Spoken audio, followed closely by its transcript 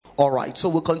All right, so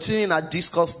we'll continue in our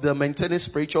discuss. The Maintaining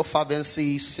Spiritual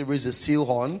Fervency series is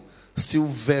still on, still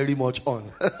very much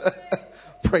on.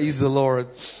 Praise the Lord.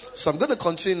 So I'm going to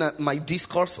continue my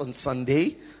discourse on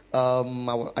Sunday.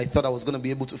 I thought I was going to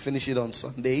be able to finish it on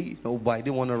Sunday, but I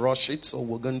didn't want to rush it. So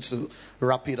we're going to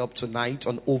wrap it up tonight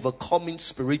on overcoming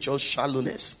spiritual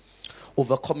shallowness.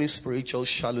 Overcoming spiritual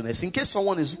shallowness. In case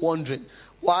someone is wondering,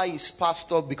 why is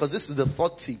Pastor, because this is the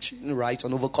third teaching, right,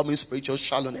 on overcoming spiritual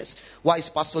shallowness. Why is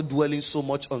Pastor dwelling so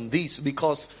much on this?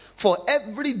 Because for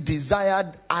every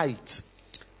desired height,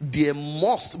 there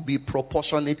must be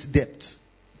proportionate depth.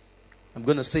 I'm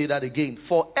going to say that again.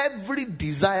 For every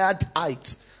desired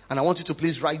height, and I want you to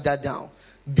please write that down,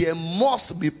 there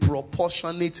must be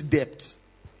proportionate depth.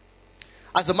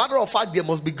 As a matter of fact, there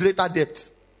must be greater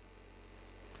depth.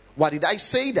 Why did I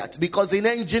say that? Because in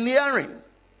engineering,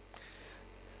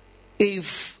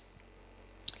 if,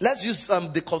 let's use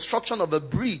the construction of a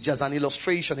bridge as an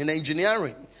illustration. In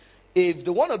engineering, if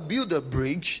they want to build a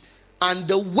bridge and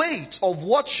the weight of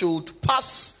what should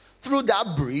pass through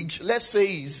that bridge, let's say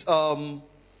is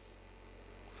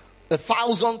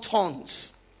 1,000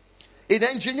 tons. In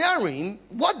engineering,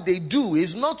 what they do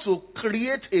is not to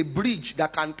create a bridge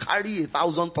that can carry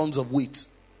 1,000 tons of weight.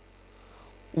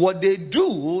 What they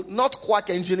do, not quack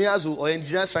engineers or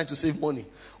engineers trying to save money.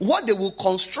 What they will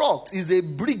construct is a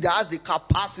bridge that has the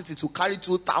capacity to carry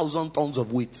 2,000 tons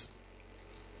of weight.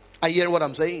 Are you hearing what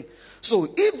I'm saying? So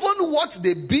even what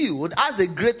they build has a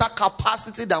greater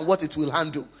capacity than what it will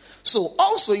handle. So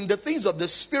also in the things of the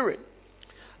spirit,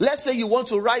 let's say you want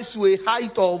to rise to a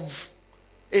height of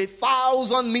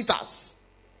 1,000 meters.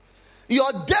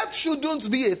 Your depth shouldn't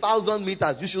be 1,000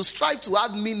 meters. You should strive to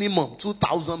have minimum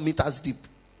 2,000 meters deep.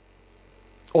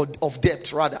 Or of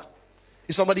depth rather.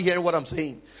 Is somebody hearing what I'm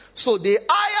saying? So the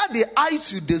higher the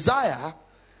heights you desire,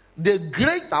 the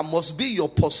greater must be your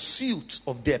pursuit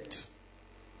of depth.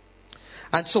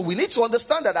 And so we need to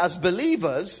understand that as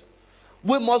believers,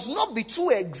 we must not be too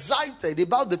excited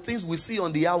about the things we see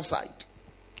on the outside.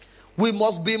 We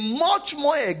must be much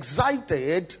more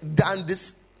excited than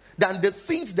the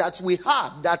things that we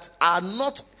have that are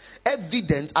not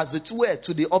evident as it were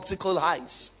to the optical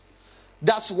eyes.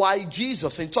 That's why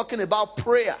Jesus, in talking about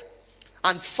prayer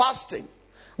and fasting,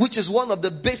 which is one of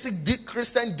the basic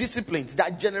Christian disciplines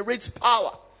that generates power,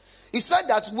 he said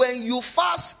that when you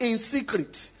fast in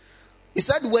secret, he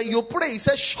said when you pray, he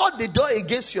said shut the door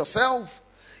against yourself.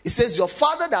 He says your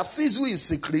Father that sees you in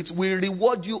secret will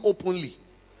reward you openly.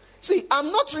 See,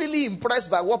 I'm not really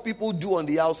impressed by what people do on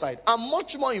the outside. I'm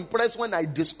much more impressed when I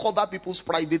discover people's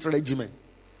private regimen.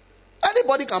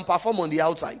 Anybody can perform on the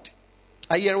outside.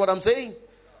 Are you hearing what I'm saying?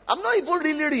 I'm not even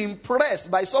really impressed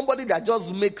by somebody that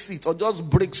just makes it or just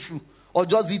breaks through or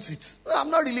just eats it. I'm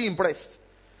not really impressed.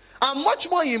 I'm much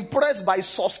more impressed by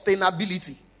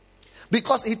sustainability.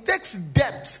 Because it takes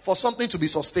depth for something to be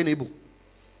sustainable.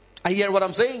 Are you hearing what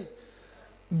I'm saying?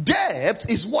 Depth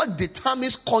is what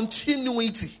determines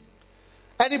continuity.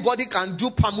 Anybody can do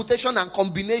permutation and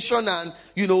combination and,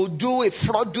 do a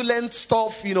fraudulent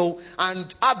stuff,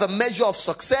 and have a measure of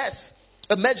success,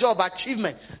 a measure of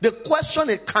achievement. The question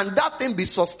is, can that thing be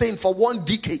sustained for 1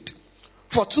 decade,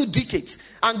 for 2 decades?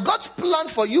 And God's plan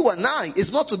for you and I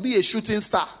is not to be a shooting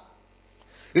star.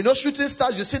 Shooting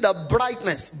stars, you see the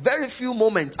brightness, very few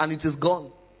moments and it is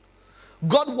gone.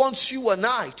 God wants you and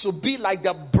I to be like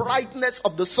the brightness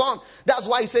of the sun. That's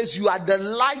why he says you are the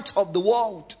light of the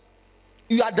world.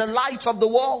 You are the light of the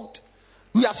world.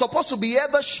 We are supposed to be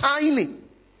ever shining,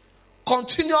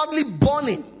 continually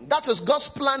burning. That is God's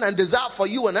plan and desire for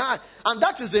you and I. And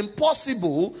that is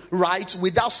impossible, right,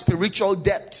 without spiritual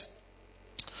depth.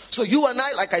 So you and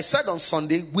I, like I said on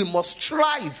Sunday, we must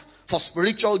strive for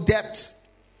spiritual depth.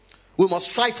 We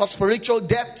must strive for spiritual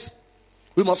depth.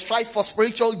 We must strive for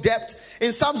spiritual depth.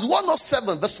 In Psalms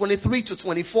 107, verse 23 to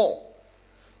 24.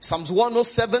 Psalms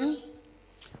 107,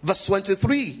 verse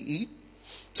 23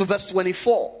 to verse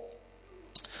 24.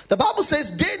 The Bible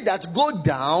says, they that go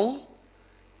down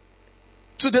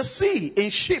to the sea in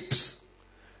ships,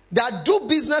 that do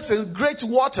business in great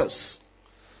waters.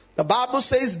 The Bible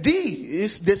says,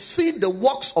 these, they see the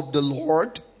works of the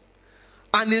Lord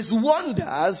and his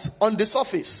wonders on the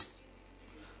surface.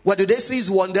 Where do they see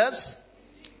his wonders?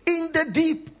 In the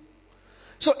deep.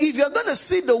 So if you're going to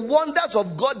see the wonders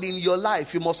of God in your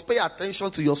life, you must pay attention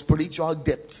to your spiritual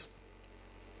depths.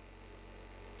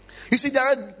 You see,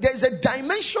 there's a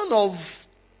dimension of,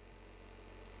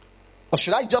 or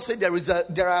should I just say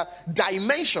there are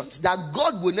dimensions that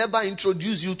God will never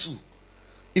introduce you to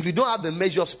if you don't have the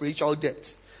measure of spiritual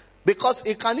depth. Because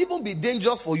it can even be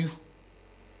dangerous for you.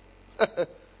 Am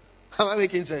I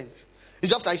making sense?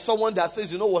 It's just like someone that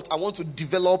says, you know what, I want to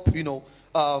develop,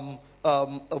 what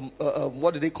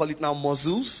do they call it now?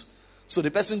 Muscles. So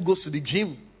the person goes to the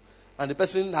gym and the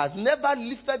person has never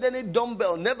lifted any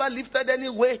dumbbell, never lifted any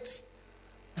weight,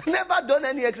 never done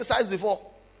any exercise before.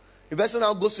 The person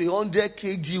now goes to a 100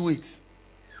 kg weight,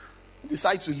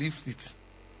 decides to lift it.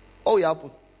 What will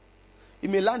happen? He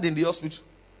may land in the hospital.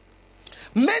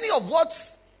 Many of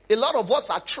what a lot of us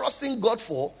are trusting God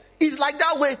for is like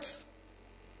that weight.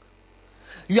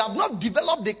 You have not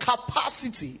developed the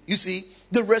capacity, you see,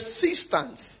 the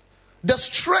resistance, the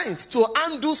strength to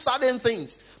undo certain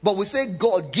things. But we say,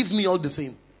 God, give me all the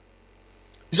same.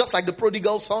 It's just like the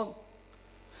prodigal son.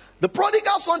 The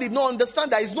prodigal son did not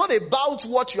understand that it's not about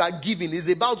what you are giving, it's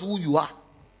about who you are.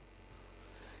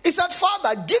 He said,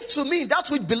 Father, give to me that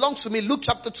which belongs to me. Luke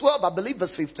chapter 12, I believe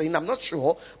verse 15. I'm not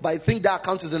sure, but I think that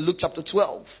account is in Luke chapter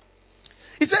 12.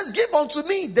 He says, give unto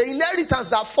me the inheritance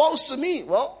that falls to me.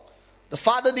 Well, the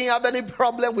father didn't have any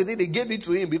problem with it. He gave it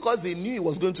to him because he knew he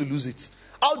was going to lose it.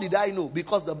 How did I know?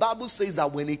 Because the Bible says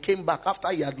that when he came back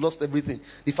after he had lost everything,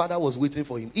 the father was waiting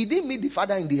for him. He didn't meet the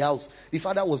father in the house. The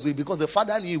father was waiting because the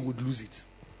father knew he would lose it.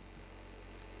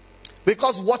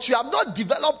 Because what you have not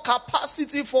developed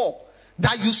capacity for,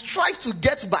 that you strive to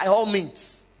get by all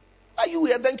means, that you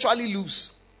will eventually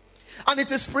lose. And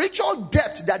it's a spiritual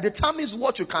depth that determines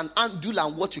what you can undo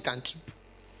and what you can keep.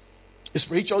 A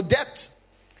spiritual depth.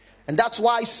 And that's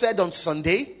why I said on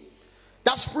Sunday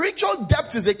that spiritual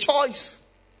depth is a choice.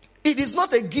 It is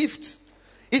not a gift.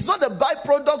 It's not a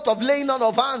byproduct of laying on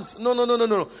of hands. No.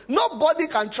 Nobody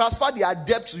can transfer their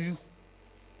depth to you.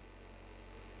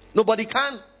 Nobody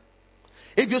can.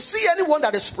 If you see anyone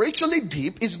that is spiritually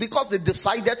deep, it's because they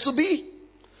decided to be.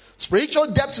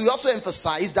 Spiritual depth, we also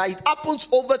emphasize that it happens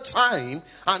over time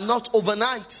and not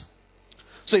overnight.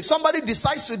 So if somebody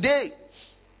decides today,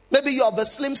 maybe you have a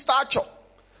slim stature,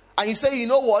 and you say, you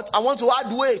know what, I want to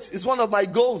add weight. It's one of my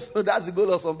goals. That's the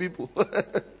goal of some people.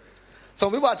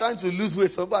 Some people are trying to lose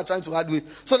weight. Some people are trying to add weight.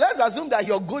 So let's assume that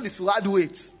your goal is to add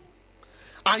weight.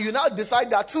 And you now decide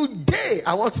that today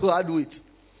I want to add weight.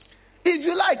 If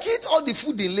you like, eat all the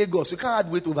food in Lagos. You can't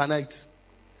add weight overnight.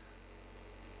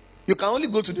 You can only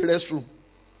go to the restroom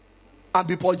and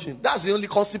be purging. That's the only,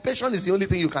 constipation is the only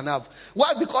thing you can have.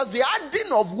 Why? Because the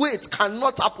adding of weight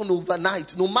cannot happen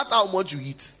overnight, no matter how much you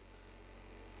eat.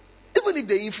 Even if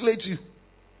they inflate you,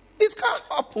 it can't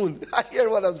happen. I hear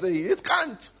what I'm saying. It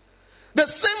can't. The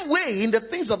same way in the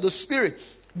things of the spirit,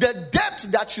 the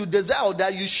depth that you desire,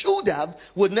 that you should have,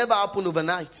 would never happen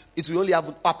overnight. It will only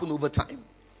happen over time.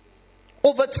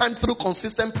 Over time through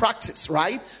consistent practice,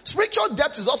 right? Spiritual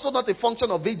depth is also not a function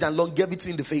of age and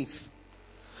longevity in the faith.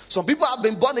 Some people have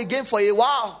been born again for a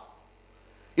while,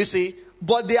 you see,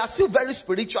 but they are still very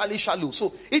spiritually shallow.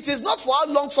 So it is not for how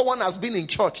long someone has been in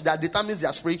church that determines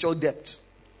their spiritual depth.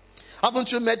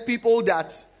 Haven't you met people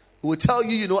that will tell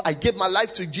you, I gave my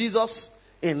life to Jesus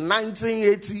in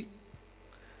 1980?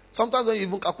 Sometimes when you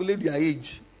even calculate their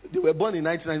age, they were born in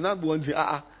 1990,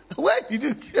 where did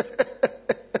you...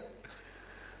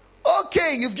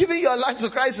 Okay, you've given your life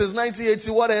to Christ since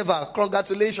 1980, whatever.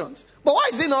 Congratulations. But why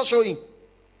is it not showing?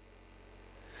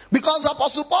 Because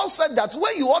Apostle Paul said that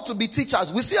when you ought to be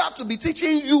teachers, we still have to be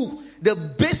teaching you the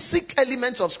basic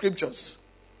elements of scriptures.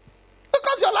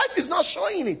 Because your life is not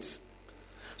showing it.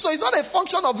 So it's not a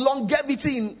function of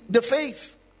longevity in the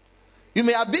faith. You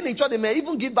may have been in church, they may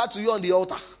even give back to you on the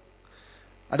altar.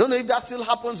 I don't know if that still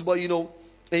happens, but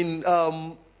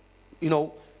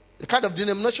the kind of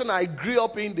denomination I grew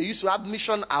up in, they used to have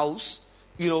mission house,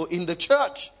 in the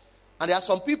church. And there are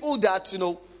some people that,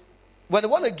 when they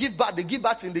want to give back, they give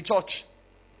back in the church.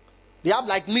 They have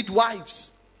like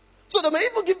midwives. So they may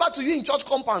even give back to you in church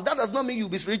compound. That does not mean you'll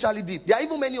be spiritually deep. There are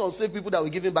even many unsaved people that will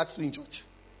give back to you in church.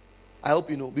 I hope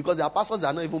you know. Because there are pastors that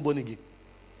are not even born again.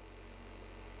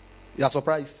 You are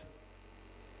surprised.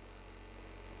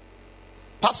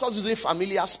 Pastors using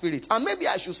familiar spirit. And maybe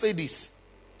I should say this.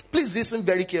 Please listen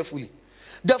very carefully.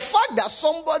 The fact that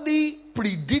somebody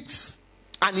predicts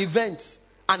an event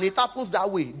and it happens that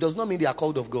way does not mean they are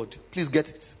called of God. Please get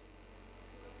it.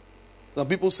 Some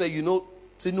people say,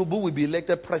 Tinubu will be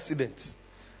elected president.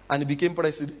 And he became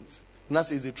president. And that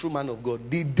says he's a true man of God.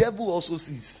 The devil also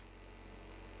sees.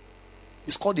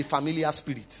 It's called the familiar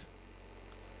spirit.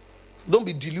 Don't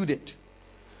be deluded.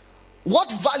 What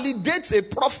validates a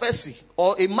prophecy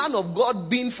or a man of God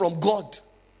being from God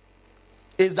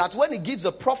is that when he gives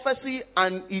a prophecy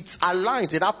and it's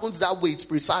aligned, it happens that way, it's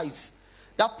precise.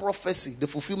 That prophecy, the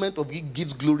fulfillment of it,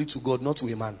 gives glory to God, not to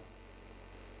a man.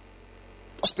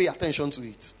 Just pay attention to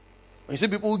it. When you see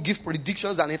people who give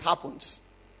predictions and it happens,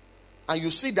 and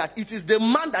you see that it is the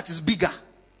man that is bigger.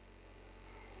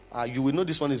 you will know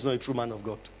this one is not a true man of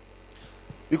God.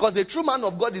 Because a true man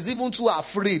of God is even too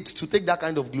afraid to take that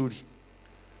kind of glory.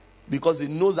 Because he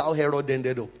knows how Herod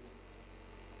ended up.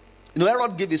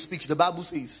 Herod gave a speech, the Bible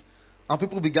says. And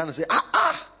people began to say,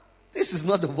 this is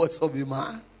not the voice of a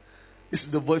man. This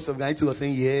is the voice of God. He was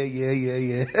saying,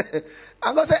 yeah.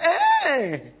 And God said,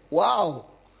 hey, wow.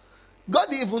 God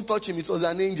didn't even touch him. It was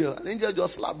an angel. An angel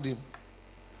just slapped him.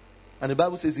 And the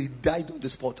Bible says he died on the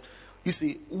spot. You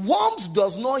see, worms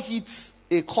does not hit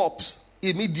a corpse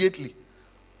immediately.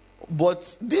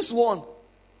 But this one,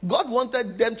 God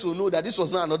wanted them to know that this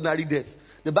was not an ordinary death.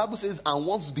 The Bible says, and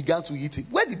worms began to eat it.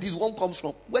 Where did these worms come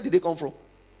from? Where did they come from?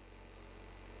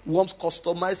 Worms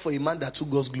customized for a man that took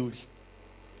God's glory.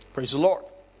 Praise the Lord.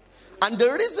 And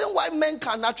the reason why men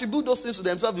can attribute those things to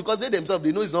themselves, because they themselves,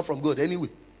 they know it's not from God anyway.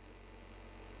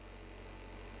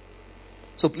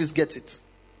 So please get it.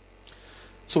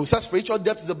 So it says spiritual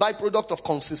depth is a byproduct of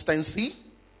consistency.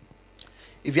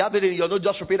 If you have it in your note,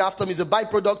 just repeat after me. It's a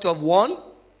byproduct of one,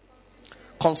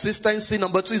 consistency.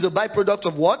 Number 2 is a byproduct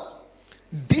of what?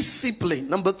 Discipline.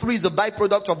 Number 3 is a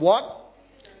byproduct of what?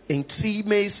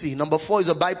 Intimacy. Number 4 is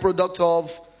a byproduct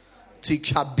of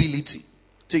teachability.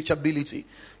 Teachability.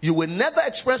 You will never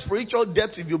express spiritual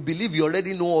depth if you believe you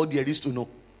already know all there is to know.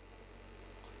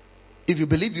 If you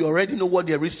believe you already know what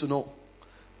there is to know.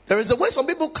 There is a way some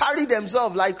people carry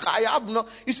themselves like, I have no.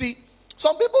 You see,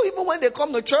 some people, even when they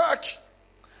come to church,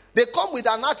 they come with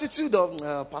an attitude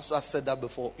of, Pastor has said that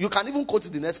before. You can even quote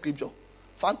the next scripture.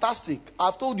 Fantastic.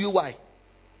 I've told you why.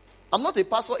 I'm not a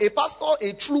pastor. A pastor,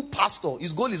 a true pastor,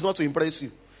 his goal is not to impress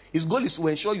you. His goal is to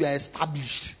ensure you are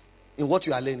established in what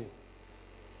you are learning.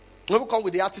 People come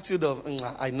with the attitude of,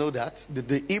 I know that.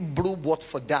 The Hebrew word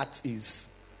for that is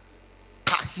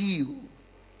kahil.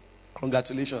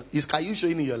 Congratulations. Is kahil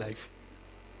showing in your life?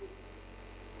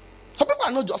 Some people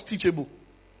are not just teachable.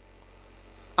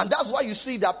 And that's why you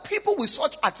see that people with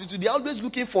such attitude, they're always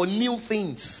looking for new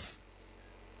things.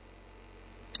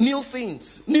 New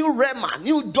things, new rema,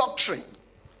 new doctrine.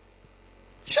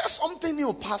 Share something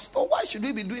new, Pastor. Why should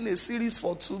we be doing a series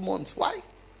for 2 months? Why?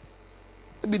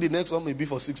 Maybe the next one may be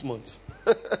for 6 months.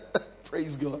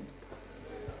 Praise God.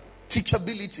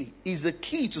 Teachability is a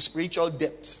key to spiritual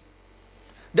depth.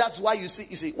 That's why you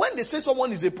see, when they say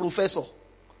someone is a professor,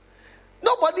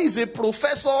 nobody is a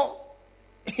professor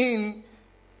in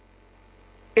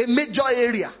a major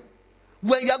area.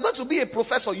 When you are going to be a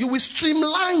professor, you will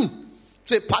streamline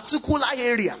to a particular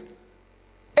area,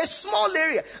 a small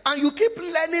area, and you keep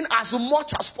learning as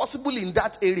much as possible in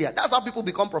that area. That's how people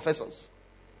become professors.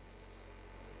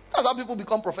 That's how people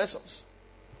become professors.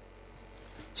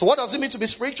 So what does it mean to be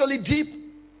spiritually deep?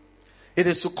 It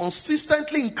is to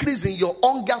consistently increase in your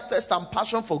hunger, thirst, and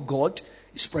passion for God,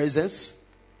 His presence,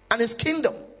 and His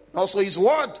kingdom, also His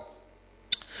word.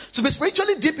 To be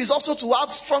spiritually deep is also to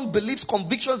have strong beliefs,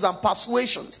 convictions, and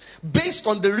persuasions based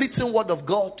on the written word of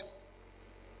God.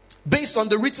 Based on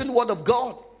the written word of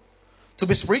God. To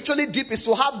be spiritually deep is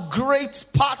to have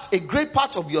a great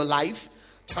part of your life,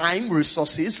 time,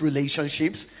 resources,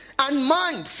 relationships, and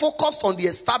mind focused on the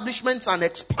establishment and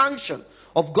expansion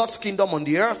of God's kingdom on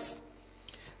the earth.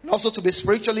 And also to be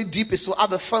spiritually deep is to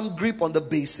have a firm grip on the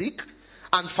basic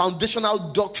and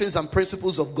foundational doctrines and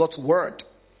principles of God's word.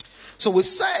 So we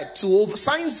said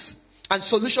signs and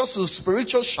solutions to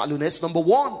spiritual shallowness. Number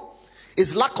 1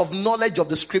 is lack of knowledge of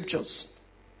the scriptures.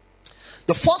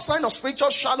 The first sign of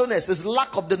spiritual shallowness is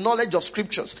lack of the knowledge of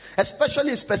scriptures, especially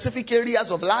in specific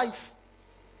areas of life.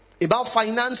 About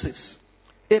finances,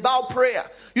 about prayer.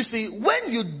 You see,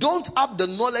 when you don't have the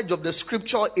knowledge of the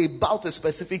scripture about a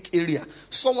specific area,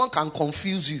 someone can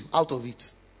confuse you out of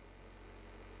it.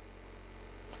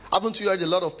 Haven't you heard a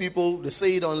lot of people, they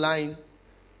say it online,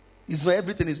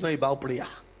 everything is not about prayer.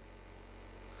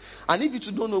 And if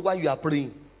you don't know why you are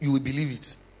praying, you will believe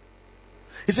it.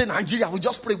 He said, Nigeria, we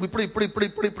just pray, we pray.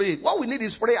 What we need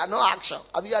is prayer, no action.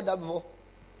 Have you heard that before?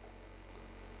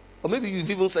 Or maybe you've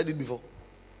even said it before.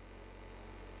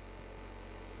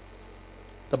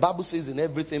 The Bible says in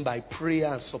everything by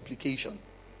prayer and supplication.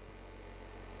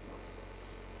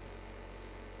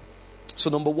 So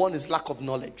number 1 is lack of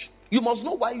knowledge. You must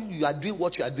know why you are doing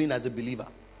what you are doing as a believer.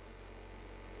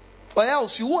 Or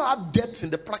else you won't have depth in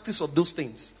the practice of those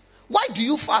things. Why do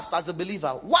you fast as a believer?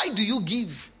 Why do you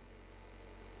give?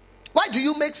 Why do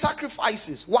you make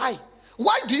sacrifices? Why?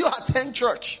 Why do you attend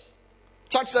church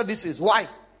services? Why?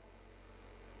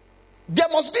 There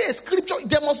must be a scripture,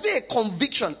 there must be a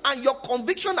conviction, and your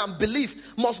conviction and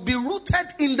belief must be rooted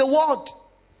in the word.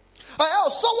 Or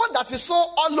else someone that is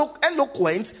so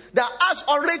eloquent, that has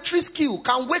oratory skill,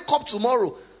 can wake up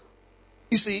tomorrow,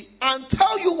 you see, and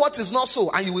tell you what is not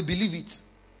so, and you will believe it.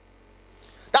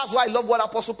 That's why I love what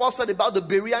Apostle Paul said about the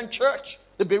Berean church,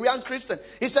 the Berean Christian.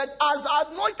 He said, as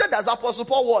anointed as Apostle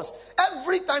Paul was,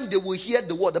 every time they will hear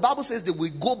the word, the Bible says they will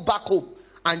go back home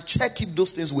and check if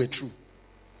those things were true.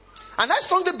 And I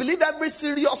strongly believe every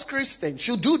serious Christian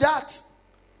should do that.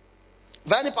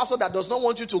 If any pastor that does not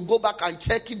want you to go back and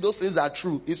check if those things are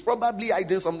true, is probably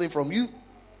hiding something from you.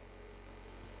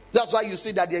 That's why you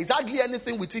see that there is hardly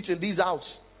anything we teach in this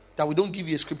house that we don't give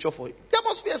you a scripture for it. There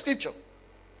must be a scripture.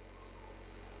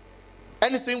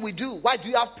 Anything we do. Why do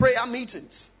you have prayer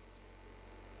meetings?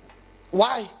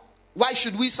 Why? Why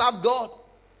should we serve God?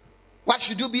 Why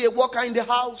should you be a worker in the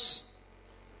house?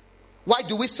 Why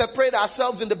do we separate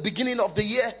ourselves in the beginning of the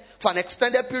year for an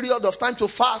extended period of time to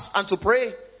fast and to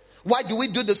pray? Why do we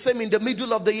do the same in the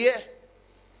middle of the year?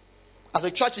 As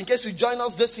a church, in case you join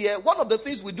us this year, one of the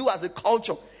things we do as a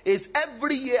culture is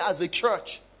every year as a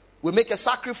church, we make a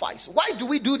sacrifice. Why do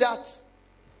we do that?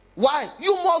 Why?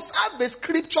 You must have a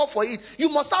scripture for it. You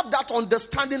must have that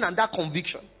understanding and that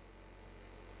conviction.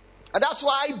 And that's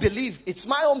why I believe, it's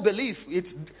my own belief,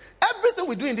 it's everything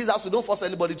we do in this house, we don't force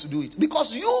anybody to do it.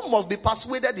 Because you must be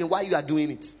persuaded in why you are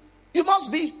doing it. You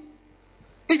must be.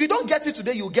 If you don't get it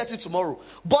today, you'll get it tomorrow.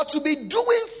 But to be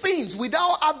doing things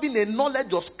without having a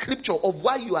knowledge of scripture of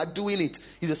why you are doing it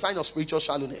is a sign of spiritual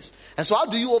shallowness. And so how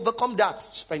do you overcome that?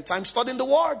 Spend time studying the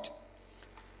word.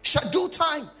 Schedule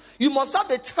time. You must have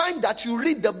the time that you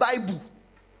read the Bible.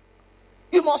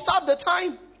 You must have the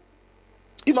time.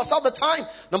 You must have the time.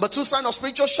 Number 2 sign of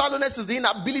spiritual shallowness is the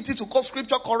inability to quote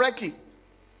scripture correctly.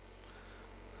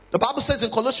 The Bible says in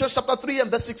Colossians chapter 3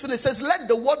 and verse 16, it says, let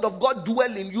the word of God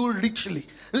dwell in you richly.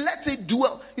 Let it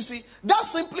dwell. You see, that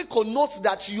simply connotes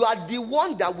that you are the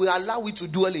one that will allow it to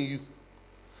dwell in you.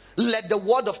 Let the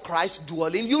word of Christ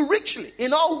dwell in you richly,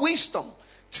 in all wisdom,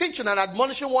 teaching and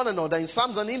admonishing one another in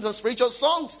psalms and hymns and spiritual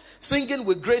songs, singing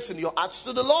with grace in your hearts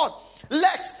to the Lord.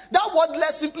 Let. That word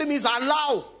let simply means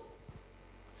allow.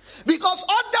 Because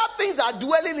other things are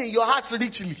dwelling in your heart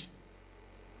richly.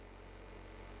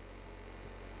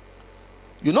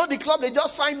 You know the club they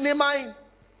just signed Neymar in?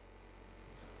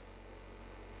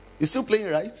 He's still playing,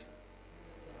 right?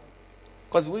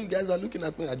 Because when you guys are looking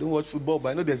at me, I don't watch football, but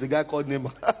I know there's a guy called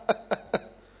Neymar.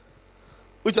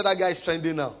 Which other guy is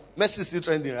trending now? Messi is still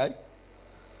trending, right?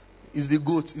 Is the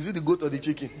goat. Is it the goat or the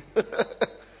chicken? There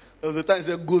was a time I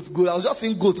said goat. I was just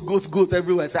saying goat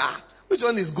everywhere. I said, which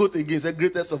one is goat again? It's the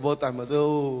greatest of all time. I said,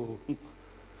 oh.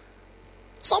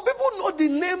 Some people know the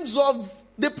names of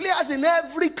the players in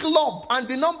every club and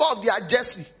the number of their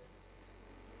jersey.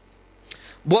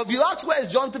 But if you ask where is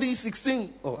John 3:16,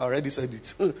 oh, I already said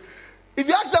it. If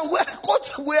you ask them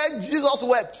where Jesus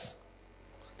wept,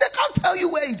 they can't tell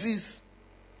you where it is.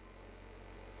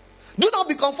 Do not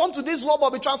be conformed to this world,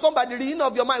 but be transformed by the renewing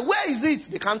of your mind. Where is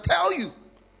it? They can't tell you.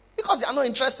 Because they are not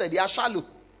interested. They are shallow.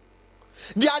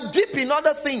 They are deep in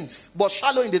other things, but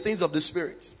shallow in the things of the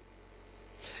Spirit.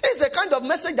 It's a kind of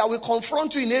message that will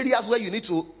confront you in areas where you need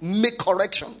to make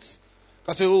corrections.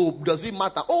 I say, oh, does it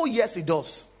matter? Oh, yes, it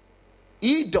does.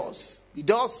 It does. It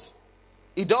does.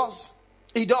 It does.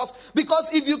 It does.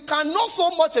 Because if you can know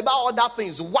so much about other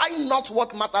things, why not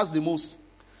what matters the most?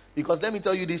 Because let me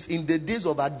tell you this, in the days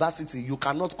of adversity, you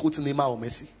cannot quote Neymar or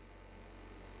Messi.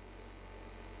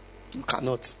 You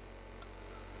cannot.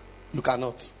 You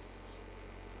cannot.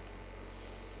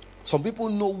 Some people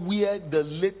know where the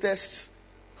latest...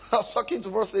 I was talking to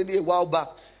First Lady a while back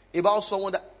about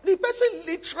someone that... The person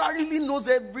literally knows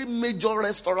every major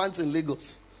restaurant in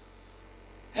Lagos.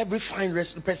 Every fine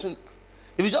restaurant. Person...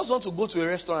 If you just want to go to a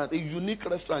restaurant, a unique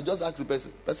restaurant, just ask the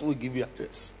person. The person will give you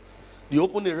address. They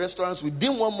open the restaurants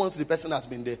within 1 month, the person has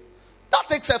been there. That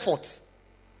takes effort.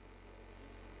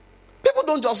 People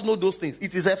don't just know those things.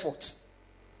 It is effort.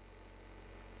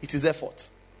 It is effort.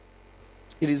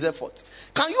 It is effort.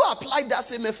 Can you apply that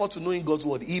same effort to knowing God's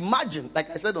word? Imagine, like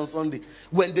I said on Sunday,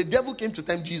 when the devil came to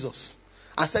tempt Jesus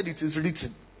and said it is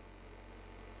written.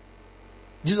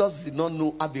 Jesus did not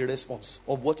have a response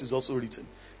of what is also written.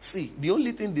 See, the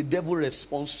only thing the devil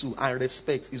responds to and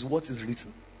respects is what is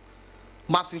written.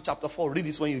 Matthew chapter 4, read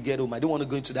this when you get home. I don't want to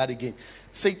go into that again.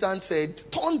 Satan said,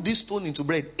 turn this stone into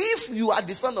bread if you are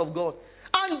the Son of God.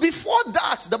 And before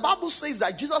that, the Bible says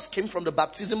that Jesus came from the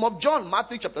baptism of John,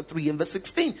 Matthew chapter 3 and verse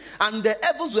 16. And the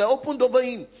heavens were opened over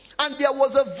him. And there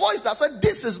was a voice that said,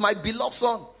 this is my beloved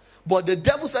Son. But the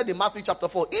devil said in Matthew chapter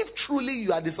 4, if truly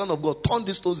you are the Son of God, turn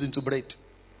these stones into bread.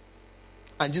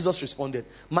 And Jesus responded,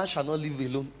 man shall not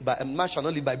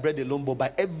live by bread alone, but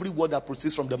by every word that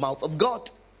proceeds from the mouth of God.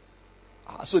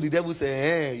 So the devil said,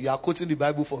 hey, you are quoting the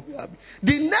Bible for me.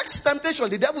 The next temptation,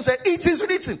 the devil said, it is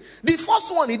written. The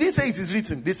first one, he didn't say it is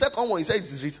written. The second one, he said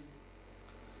it is written.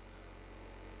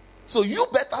 So you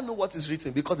better know what is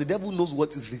written, because the devil knows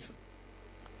what is written.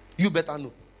 You better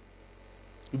know.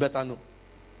 You better know.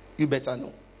 You better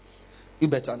know. You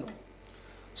better know.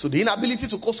 So the inability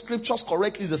to quote scriptures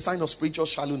correctly is a sign of spiritual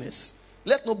shallowness.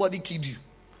 Let nobody kid you.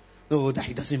 No, that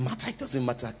it doesn't matter. It doesn't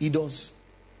matter. It does.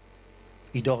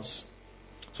 It does.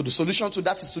 So the solution to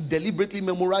that is to deliberately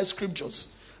memorize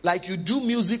scriptures. Like you do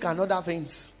music and other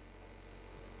things.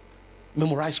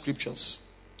 Memorize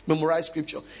scriptures. Memorize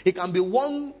scripture. It can be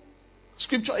one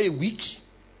scripture a week.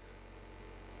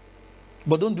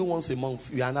 But don't do once a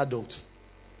month. You are an adult.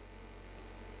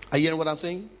 Are you hearing what I'm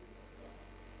saying?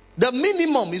 The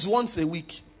minimum is once a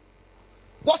week.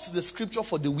 What's the scripture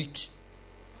for the week?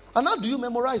 And how do you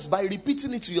memorize? By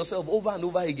repeating it to yourself over and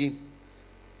over again.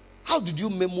 How did you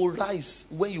memorize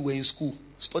when you were in school,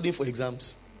 studying for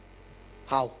exams?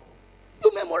 How?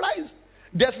 You memorized.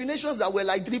 Definitions that were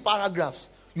like 3 paragraphs.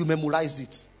 You memorized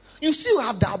it. You still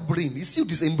have that brain. It's still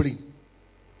the same brain.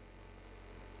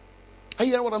 Are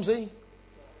you hearing what I'm saying?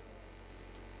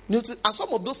 Newton, and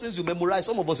some of those things you memorize,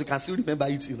 some of us, you can still remember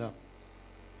it till now.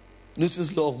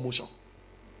 Newton's law of motion.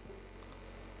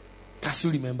 Can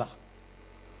still remember.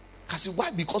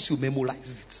 Why? Because you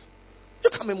memorize it. You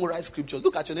can memorize scriptures.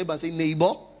 Look at your neighbor and say,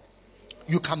 neighbor,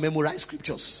 you can memorize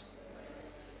scriptures.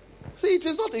 See, it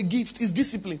is not a gift, it's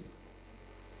discipline.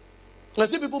 I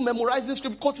see people memorizing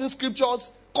scripture, quoting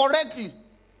scriptures correctly.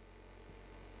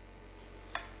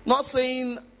 Not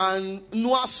saying, and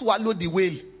Noah swallowed the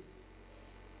whale.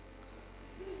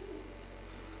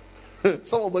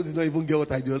 Some of us did not even get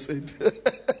what I just said.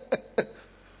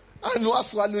 And Noah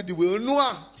swallowed the whale.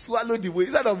 Noah swallowed the whale.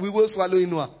 Instead of we will swallow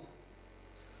Noah.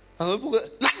 And people go,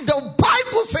 like the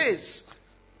Bible says.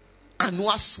 And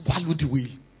Noah swallowed the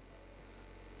whale.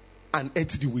 And ate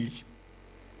the whale.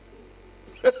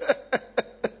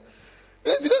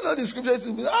 If you don't know the scripture, it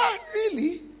will be,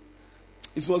 really?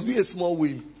 It must be a small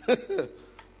whale.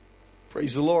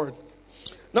 Praise the Lord.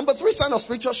 Number 3 sign of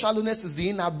spiritual shallowness is the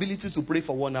inability to pray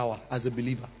for 1 hour as a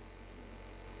believer.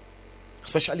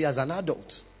 Especially as an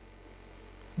adult.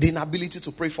 The inability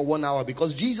to pray for 1 hour.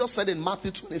 Because Jesus said in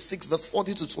Matthew 26 verse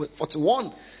 40 to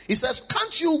 41. He says,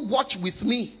 can't you watch with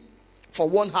me for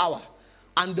 1 hour?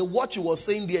 And the watch he was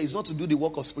saying there is not to do the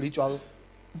work of spiritual,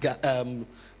 the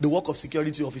work of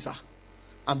security officer.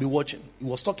 And be watching. He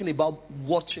was talking about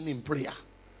watching in prayer.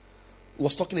 He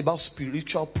was talking about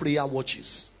spiritual prayer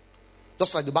watches.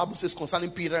 Just like the Bible says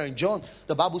concerning Peter and John.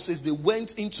 The Bible says they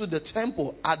went into the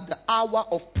temple at the hour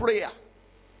of prayer.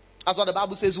 That's what the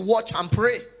Bible says, watch and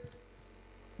pray.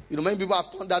 You know, many people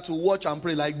have turned that to watch and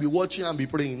pray, like be watching and be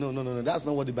praying. No. That's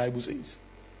not what the Bible says.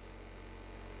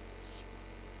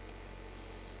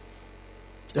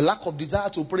 The lack of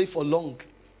desire to pray for long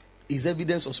is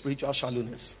evidence of spiritual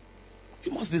shallowness.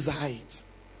 You must desire it.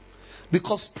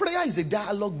 Because prayer is a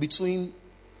dialogue between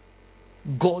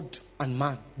God and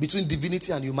man, between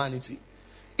divinity and humanity.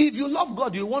 If you love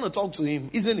God, you want to talk to him,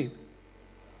 isn't it?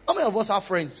 How many of us have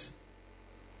friends?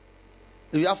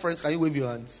 If you have friends, can you wave your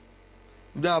hands?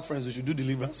 If you don't have friends, we should do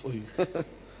deliverance for you.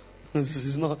 This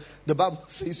is not, the Bible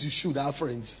says you should have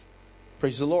friends.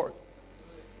 Praise the Lord.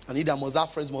 And he that must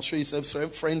have friends must show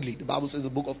himself friendly. The Bible says in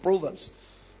the book of Proverbs.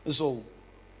 And so,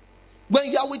 when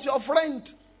you are with your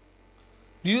friend,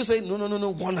 do you say, no,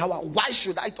 1 hour? Why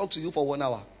should I talk to you for 1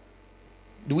 hour?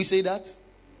 Do we say that?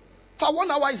 For 1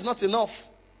 hour is not enough.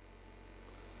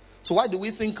 So why do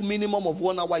we think minimum of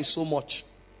 1 hour is so much?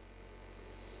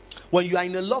 When you are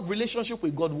in a love relationship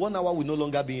with God, 1 hour will no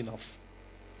longer be enough.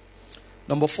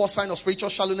 Number 4 sign of spiritual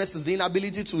shallowness is the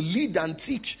inability to lead and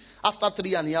teach after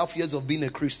 3.5 years of being a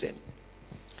Christian.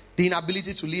 The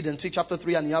inability to lead and teach after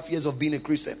 3.5 years of being a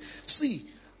Christian. See,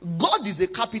 God is a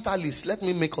capitalist. Let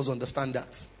me make us understand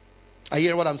that. Are you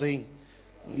hearing what I'm saying?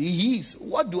 He is.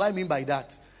 What do I mean by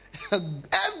that?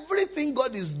 Everything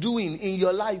God is doing in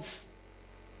your life,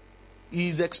 He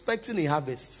is expecting a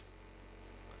harvest.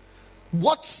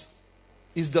 What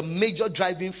is the major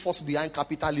driving force behind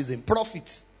capitalism?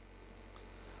 Profit.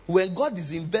 When God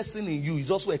is investing in you, He's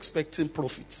also expecting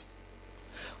profit.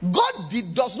 God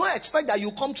does not expect that you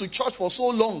come to church for so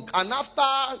long and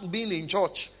after being in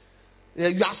church,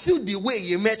 you are still the way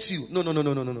He met you.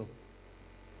 No.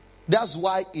 That's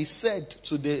why He said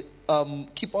to the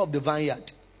keeper of the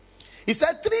vineyard, He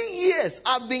said, 3 years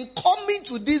I've been coming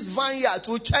to this vineyard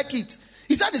to check it.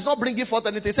 He said it's not bringing forth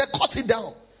anything. He said cut it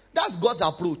down. That's God's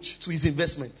approach to His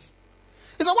investment.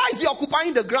 He said, why is He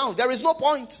occupying the ground? There is no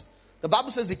point. The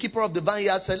Bible says the keeper of the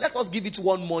vineyard said, let us give it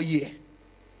 1 more year.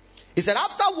 He said,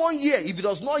 after 1 year, if it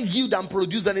does not yield and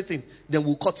produce anything, then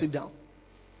we'll cut it down.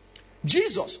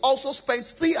 Jesus also spent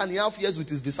 3.5 years with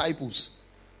His disciples.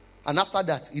 And after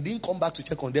that, he didn't come back to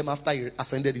check on them after he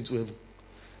ascended into heaven.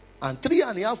 And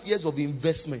 3.5 years of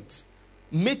investment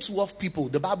made 12 people.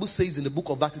 The Bible says in the book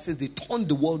of Acts, it says they turned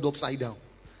the world upside down.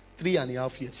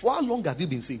 3.5 years. For how long have you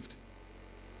been saved?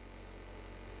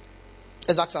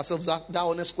 Let's ask ourselves that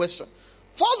honest question.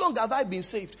 For how long have I been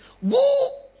saved? Who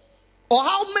or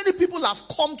how many people have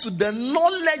come to the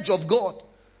knowledge of God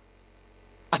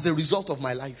as a result of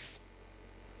my life?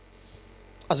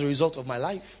 As a result of my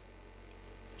life.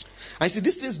 And you see,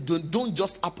 these things don't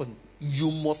just happen.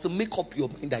 You must make up your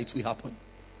mind that it will happen.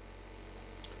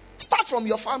 Start from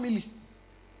your family.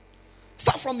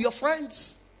 Start from your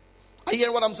friends. Are you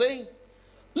hearing what I'm saying?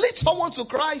 Lead someone to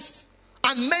Christ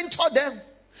and mentor them.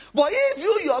 But if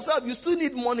you yourself, you still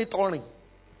need monitoring,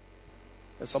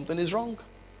 then something is wrong.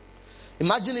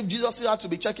 Imagine if Jesus still had to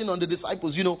be checking on the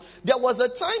disciples. You know, there was a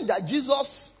time that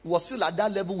Jesus was still at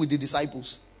that level with the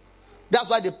disciples. That's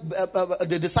why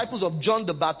the disciples of John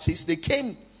the Baptist, they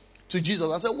came to Jesus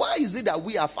and said, why is it that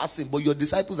we are fasting, but your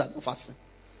disciples are not fasting?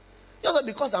 He said,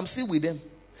 because I'm still with them.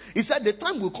 He said, the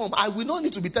time will come, I will not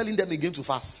need to be telling them again to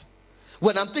fast.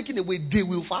 When I'm taking away, they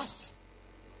will fast.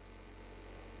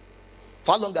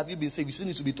 For how long have you been saved? You still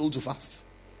need to be told to fast.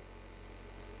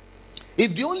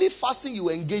 If the only fasting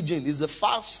you engage in is the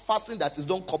fasting that is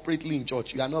done corporately in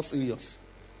church, you are not serious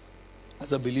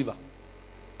as a believer.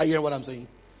 Are you hearing what I'm saying?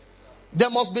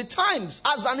 There must be times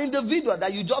as an individual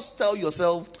that you just tell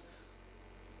yourself,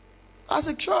 as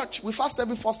a church, we fast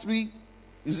every first 3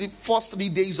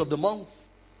 days of the month.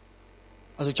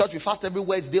 As a church, we fast every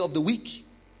Wednesday of the week.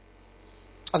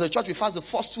 As a church, we fast the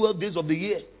first 12 days of the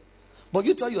year. But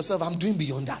you tell yourself, I'm doing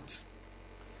beyond that.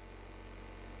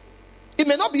 It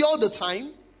may not be all the time.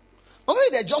 Or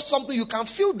maybe there's just something you can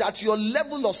feel that your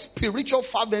level of spiritual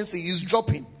fervency is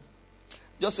dropping.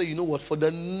 Just say, you know what, for the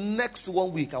next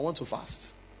 1 week, I want to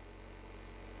fast.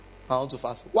 I want to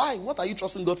fast. Why? What are you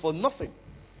trusting God for? Nothing.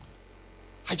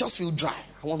 I just feel dry.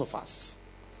 I want to fast.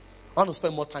 I want to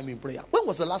spend more time in prayer. When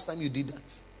was the last time you did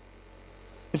that?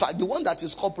 In fact, the one that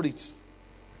is corporate,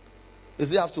 is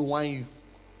they have to whine you.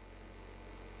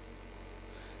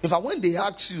 In fact, when they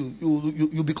ask you,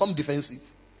 you become defensive.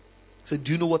 Say,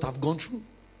 do you know what I've gone through?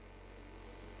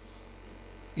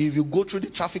 If you go through the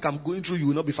traffic I'm going through, you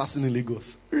will not be fasting in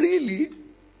Lagos. Really?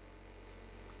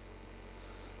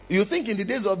 You think in the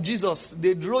days of Jesus,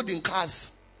 they rode in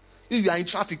cars. If you are in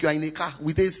traffic, you are in a car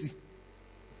with AC.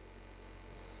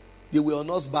 They were on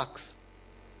horse backs.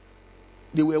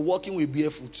 They were walking with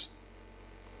barefoot.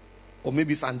 Or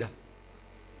maybe sandal.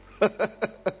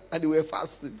 And they were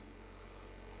fasting.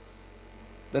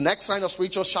 The next sign of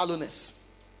spiritual shallowness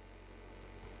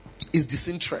is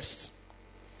disinterest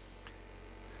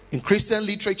in Christian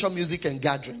literature, music, and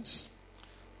gatherings.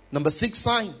 Number 6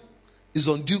 sign is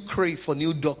undue crave for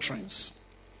new doctrines.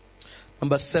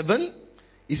 Number 7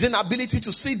 is inability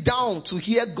to sit down to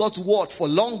hear God's word for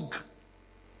long.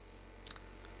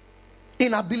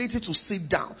 Inability to sit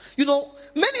down. You know,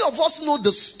 many of us know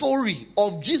the story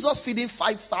of Jesus feeding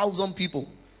 5,000 people.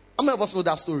 How many of us know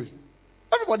that story?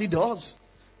 Everybody does.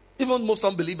 Even most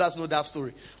unbelievers know that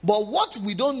story. But what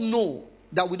we don't know,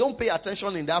 that we don't pay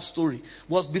attention in that story,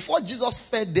 was before Jesus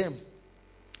fed them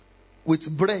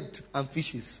with bread and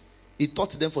fishes, he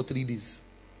taught them for 3 days.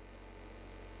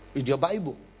 Read your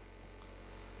Bible.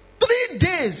 3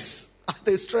 days at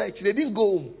a stretch. They didn't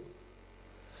go home.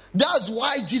 That's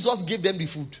why Jesus gave them the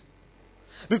food.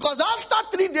 Because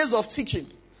after 3 days of teaching,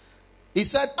 he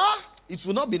said, it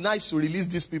will not be nice to release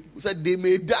these people. He said, they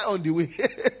may die on the way.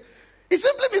 It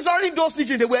simply means during those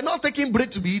teaching, they were not taking bread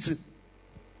to be eaten.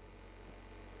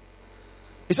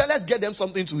 He said, let's get them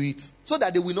something to eat so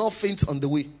that they will not faint on the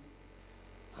way.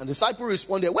 And the disciple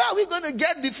responded, where are we going to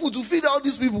get the food to feed all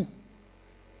these people?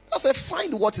 I said,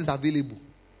 find what is available.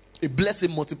 A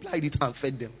blessing multiplied it and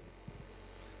fed them.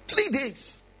 3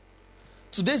 days.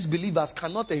 Today's believers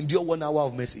cannot endure 1 hour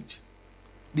of message.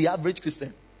 The average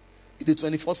Christian in the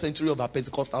 21st century of our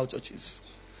Pentecostal churches.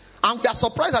 And we are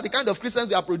surprised at the kind of Christians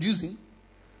we are producing.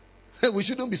 We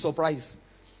shouldn't be surprised.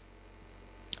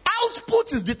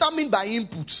 Output is determined by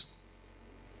input.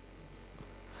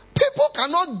 People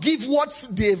cannot give what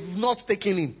they've not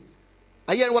taken in.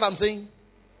 Are you hearing what I'm saying?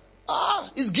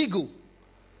 It's giggle.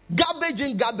 Garbage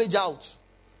in, garbage out.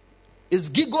 It's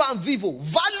giggle and vivo.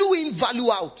 Value in,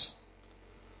 value out.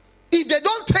 If they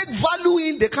don't take value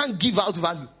in, they can't give out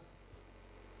value.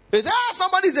 They say,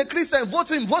 somebody's a Christian, vote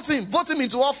him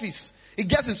into office. He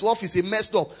gets into office, he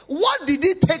messed up. What did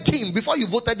it take him before you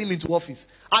voted him into office?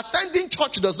 Attending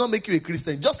church does not make you a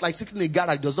Christian. Just like sitting in a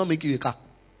garage does not make you a car.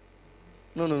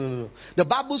 No. The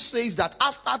Bible says that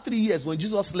after 3 years when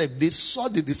Jesus left, they saw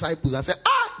the disciples and said,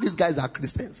 these guys are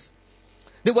Christians.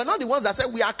 They were not the ones that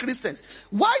said we are Christians.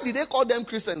 Why did they call them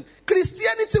Christians?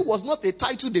 Christianity was not a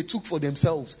title they took for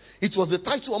themselves. It was the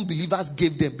title unbelievers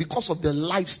gave them because of the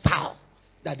lifestyle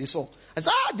that they saw. And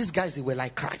so, these guys, they were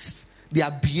like Christ. They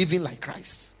are behaving like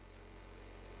Christ.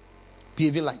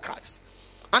 Behaving like Christ.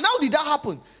 And how did that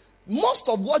happen? Most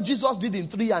of what Jesus did in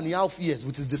 3.5 years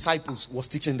with his disciples was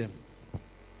teaching them.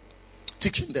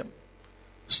 Teaching them.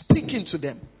 Speaking to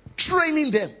them. Training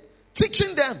them.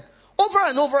 Teaching them. Over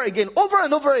and over again. Over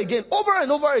and over again. Over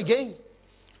and over again.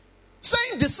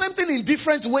 Saying the same thing in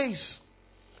different ways.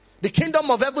 The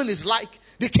kingdom of heaven is like.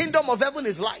 The kingdom of heaven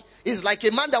is like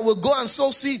a man that will go and sow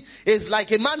seed. It's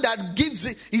like a man that gives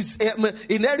his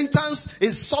inheritance,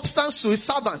 his substance to his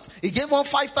servants. He gave one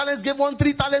 5 talents, gave one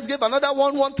 3 talents, gave another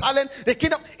one 1 talent. The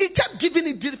kingdom, he kept giving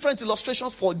it different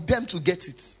illustrations for them to get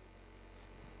it.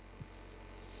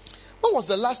 When was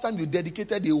the last time you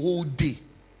dedicated a whole day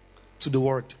to the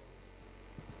word?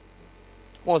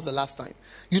 When was the last time?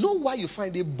 You know why you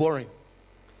find it boring?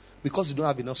 Because you don't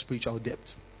have enough spiritual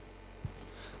depth.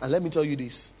 And let me tell you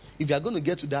this. If you are going to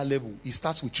get to that level, it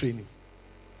starts with training.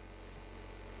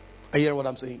 I hear what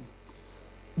I'm saying.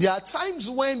 There are times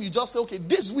when you just say, okay,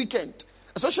 this weekend,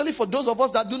 especially for those of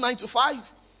us that do 9 to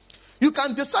 5, you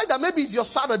can decide that maybe it's your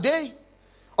Saturday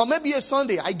or maybe a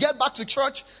Sunday. I get back to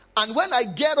church, and when I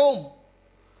get home,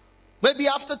 maybe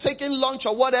after taking lunch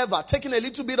or whatever, taking a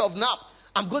little bit of nap,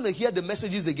 I'm going to hear the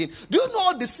messages again. Do you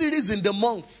know the series in the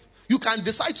month? You can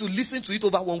decide to listen to it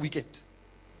over one weekend.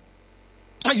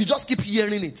 And you just keep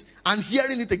hearing it and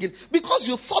hearing it again. Because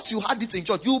you thought you had it in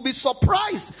church. You'll be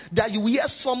surprised that you hear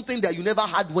something that you never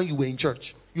had when you were in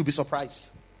church. You'll be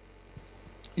surprised.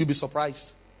 You'll be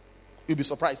surprised. You'll be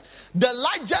surprised. The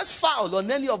largest file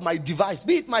on any of my device,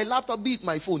 be it my laptop, be it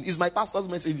my phone, is my pastor's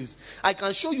messages. I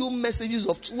can show you messages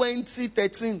of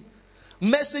 2013.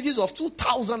 Messages of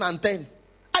 2010.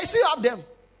 I still have them.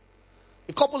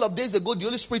 A couple of days ago, the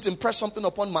Holy Spirit impressed something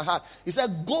upon my heart. He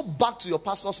said, go back to your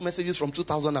pastor's messages from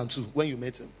 2002 when you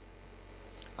met him.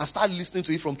 And start listening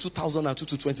to it from 2002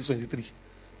 to 2023.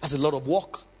 That's a lot of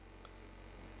work.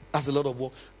 That's a lot of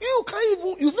work.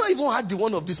 You've not even had the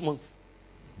one of this month.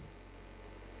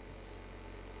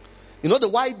 You know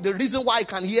the reason why I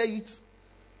can hear it?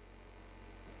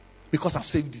 Because I've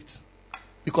saved it.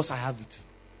 Because I have it.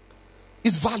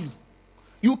 It's value.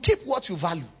 You keep what you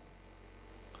value.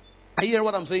 Are you hearing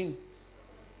what I'm saying?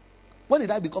 When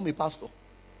did I become a pastor?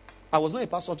 I was not a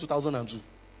pastor in 2002.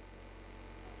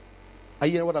 Are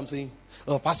you hearing what I'm saying?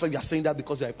 Oh, pastor, you are saying that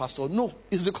because you're a pastor. No,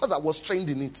 it's because I was trained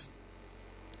in it.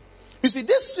 You see,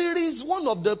 this series, one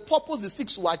of the purposes it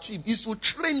seeks to achieve is to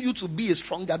train you to be a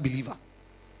stronger believer.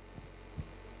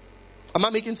 Am I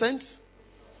making sense?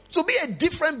 To be a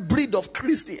different breed of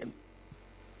Christian.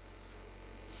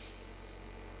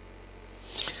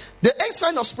 The eighth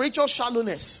sign of spiritual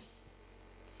shallowness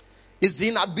is the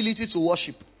inability to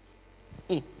worship.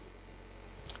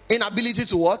 Inability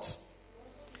to what?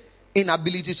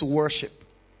 Inability to worship.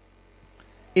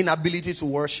 Inability to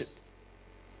worship.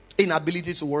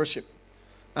 Inability to worship.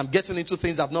 I'm getting into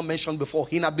things I've not mentioned before.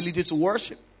 Inability to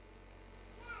worship.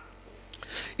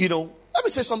 Let me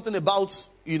say something about,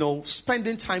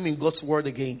 spending time in God's word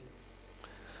again.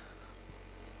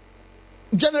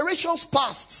 Generations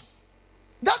past,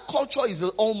 that culture is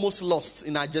almost lost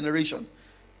in our generation.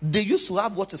 They used to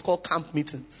have what is called camp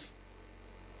meetings.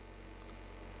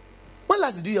 When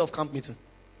last did you hear of camp meeting?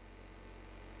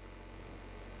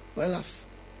 When last?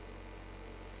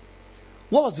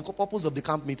 What was the purpose of the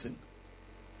camp meeting?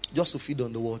 Just to feed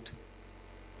on the word.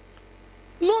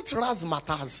 Not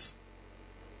razzmatazz.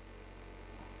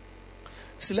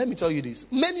 See, let me tell you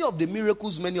this. Many of the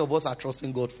miracles many of us are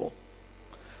trusting God for,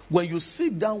 when you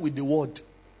sit down with the word,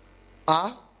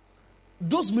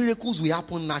 those miracles will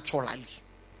happen naturally.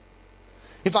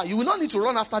 In fact, you will not need to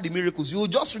run after the miracles. You will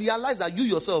just realize that you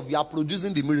yourself, you are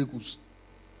producing the miracles.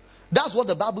 That's what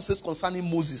the Bible says concerning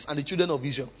Moses and the children of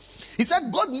Israel. He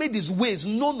said God made his ways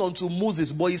known unto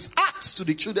Moses, but his acts to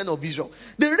the children of Israel.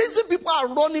 The reason people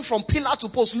are running from pillar to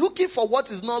post looking for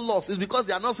what is not lost is because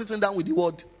they are not sitting down with the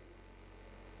word.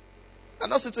 They are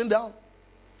not sitting down.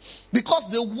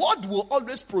 Because the word will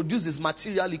always produce its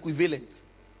material equivalent.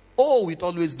 Oh, it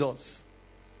always does.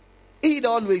 It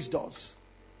always does.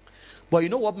 But you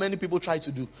know what many people try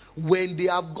to do? When they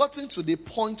have gotten to the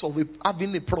point of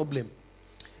having a problem,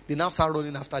 they now start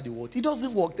running after the word. It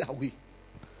doesn't work that way.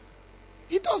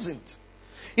 It doesn't.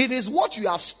 It is what you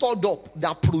have stored up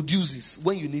that produces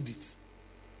when you need it.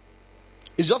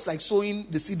 It's just like sowing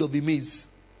the seed of a maize.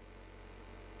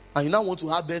 And you now want to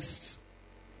harvest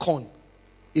corn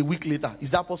a week later.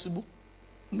 Is that possible?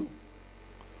 No.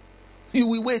 You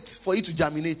will wait for it to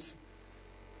germinate.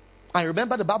 And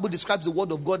remember, the Bible describes the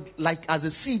word of God like as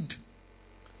a seed.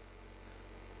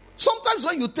 Sometimes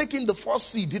when you take in the first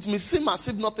seed, it may seem as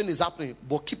if nothing is happening,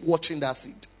 but keep watching that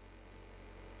seed.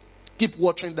 Keep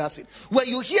watching that seed. When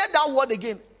you hear that word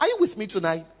again, are you with me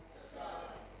tonight?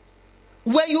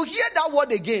 When you hear that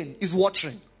word again, is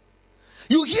watching.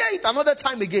 You hear it another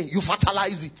time again, you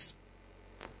fertilize it.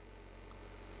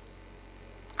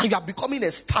 And you are becoming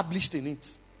established in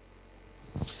it.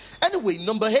 Anyway,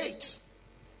 number 8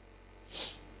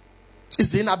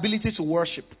 is the inability to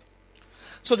worship.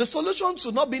 So the solution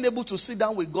to not being able to sit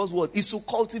down with God's word is to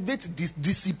cultivate this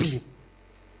discipline.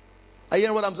 Are you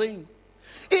hearing what I'm saying?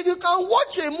 If you can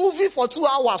watch a movie for 2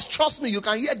 hours, trust me, you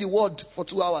can hear the word for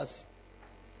 2 hours.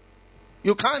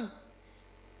 You can.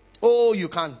 Oh, you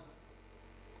can.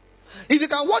 If you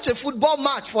can watch a football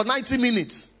match for 90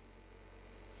 minutes.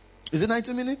 Is it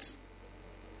 90 minutes?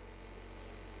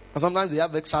 And sometimes they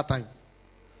have extra time.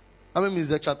 How many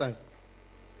minutes extra time?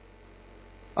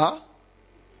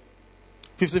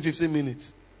 15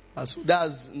 minutes.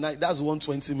 That's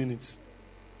 120 minutes.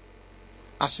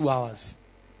 That's 2 hours.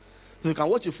 So you can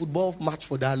watch a football match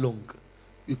for that long.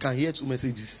 You can hear 2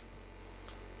 messages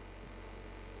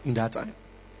in that time.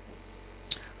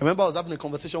 I remember I was having a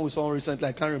conversation with someone recently.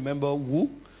 I can't remember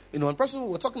who. One person, we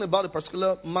were talking about a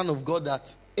particular man of God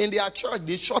that in their church,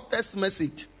 the shortest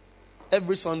message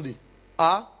every Sunday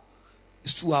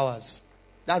is 2 hours.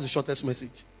 That's the shortest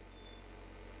message.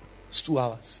 It's 2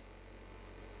 hours.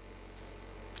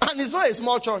 And it's not a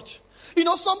small church.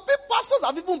 Some pastors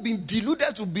have even been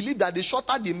deluded to believe that the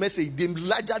shorter the message, the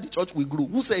larger the church will grow.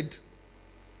 Who said?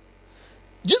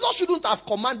 Jesus shouldn't have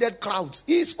commanded crowds.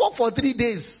 He spoke for 3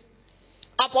 days.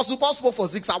 Apostle Paul spoke for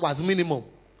 6 hours minimum.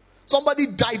 Somebody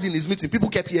died in his meeting. People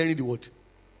kept hearing the word.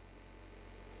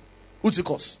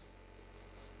 Eutychus.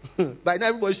 By now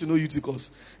everybody should know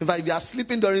Eutychus. In fact, if you are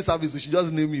sleeping during service, we should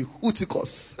just name you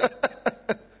Eutychus.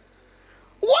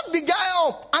 Woke the guy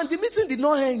up and the meeting did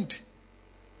not end.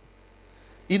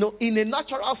 In a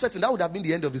natural setting, that would have been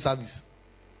the end of the service.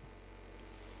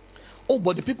 Oh,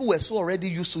 but the people were so already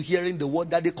used to hearing the word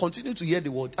that they continued to hear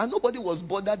the word. And nobody was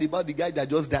bothered about the guy that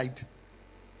just died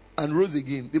and rose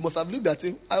again. They must have looked at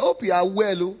him. I hope you are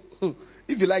well.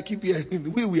 If you like, keep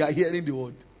hearing. We are hearing the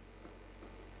word.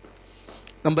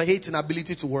 Number 8,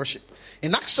 inability to worship.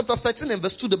 In Acts chapter 13 and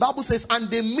verse 2, the Bible says, and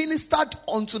they ministered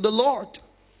unto the Lord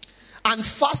and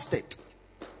fasted.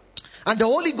 And the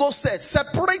Holy Ghost said,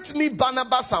 separate me,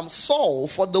 Barnabas and Saul,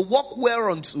 for the work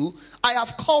whereunto I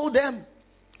have called them.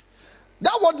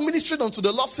 That word ministering unto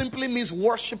the Lord simply means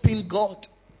worshiping God.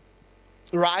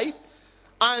 Right?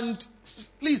 And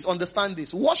please understand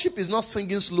this. Worship is not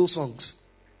singing slow songs.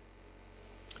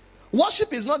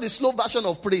 Worship is not the slow version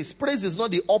of praise. Praise is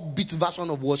not the upbeat version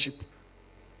of worship.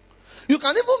 You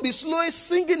can even be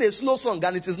singing a slow song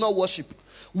and it is not worship.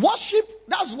 Worship,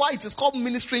 that's why it is called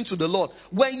ministering to the Lord.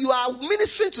 When you are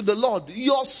ministering to the Lord,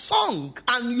 your song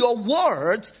and your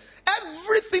words,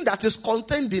 everything that is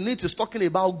contained in it is talking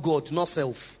about God, not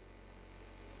self.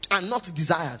 And not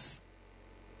desires.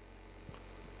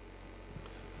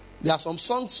 There are some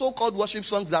songs, so-called worship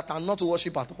songs, that are not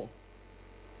worship at all.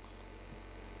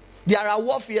 There are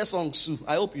warfare songs too.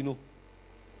 I hope you know.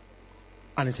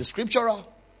 And it is scriptural.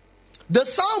 The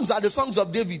Psalms are the songs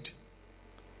of David.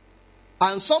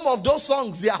 And some of those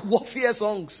songs, they are warfare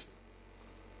songs.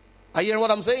 Are you hearing what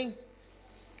I'm saying?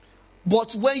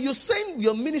 But when you sing,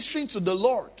 you're ministering to the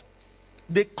Lord,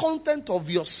 the content of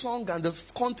your song and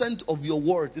the content of your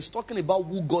word is talking about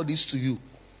who God is to you.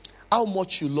 How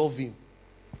much you love him.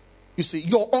 You see,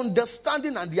 your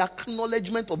understanding and the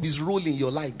acknowledgement of his role in your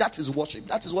life. That is worship.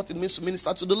 That is what it means to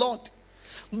minister to the Lord.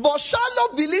 But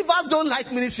shallow believers don't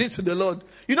like ministering to the Lord.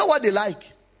 You know what they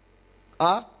like?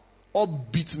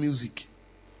 Upbeat music.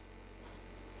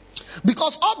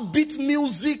 Because upbeat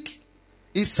music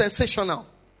is sensational.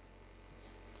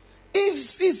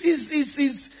 It's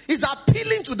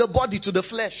appealing to the body, to the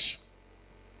flesh.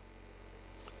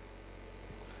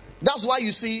 That's why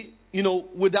you see,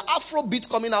 with the Afrobeat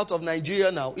coming out of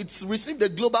Nigeria now, it's received a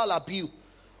global appeal.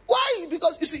 Why?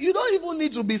 Because you see, you don't even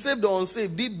need to be saved or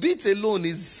unsaved. The beat alone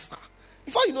is,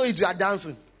 before you know it, you are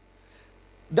dancing.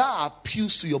 That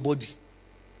appeals to your body.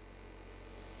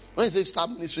 When you say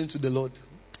start ministering to the Lord,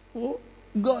 oh,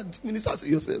 God, minister to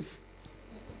yourself.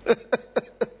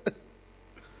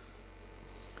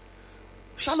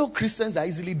 Shallow Christians are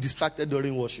easily distracted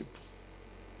during worship.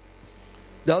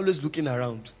 They're always looking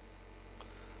around.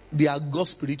 They are God's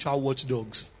spiritual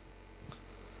watchdogs.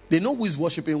 They know who is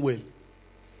worshiping well.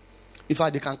 In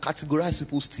fact, they can categorize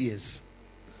people's tears.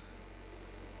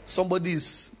 Somebody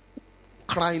is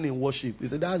crying in worship. They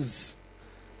say,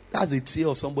 That's a tear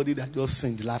of somebody that just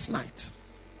sinned last night.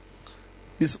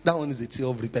 That one is a tear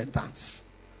of repentance.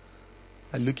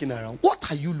 And looking around.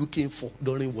 What are you looking for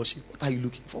during worship? What are you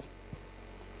looking for?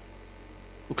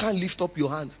 You can't lift up your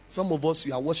hand. Some of us,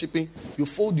 you are worshiping, you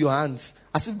fold your hands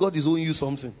as if God is owing you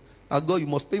something. As God, you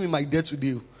must pay me my debt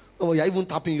today. Oh, you're even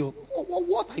tapping your.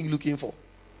 What are you looking for?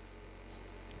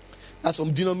 As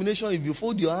some denomination, if you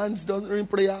fold your hands during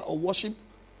prayer or worship,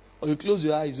 or you close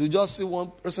your eyes, you just see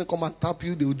one person come and tap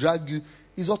you, they will drag you.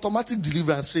 It's automatic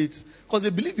deliverance straight. Because they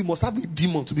believe you must have a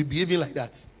demon to be behaving like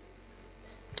that.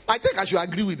 I think I should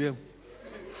agree with them.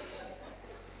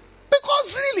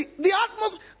 Because really, the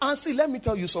atmosphere. And see, let me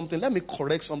tell you something. Let me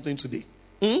correct something today.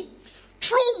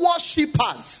 True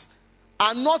worshippers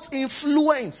are not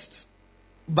influenced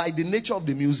by the nature of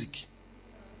the music.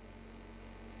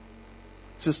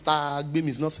 Sister Agbim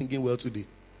is not singing well today,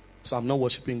 so I'm not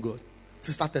worshiping God.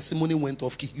 Sister Testimony went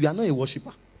off key. You are not a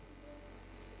worshiper.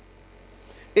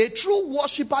 A true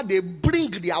worshiper, they bring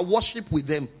their worship with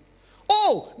them.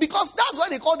 Oh, because that's why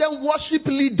they call them worship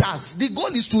leaders. The goal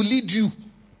is to lead you,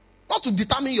 not to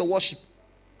determine your worship.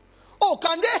 Oh,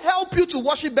 can they help you to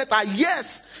worship better?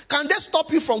 Yes. Can they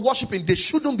stop you from worshiping? They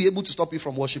shouldn't be able to stop you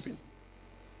from worshiping.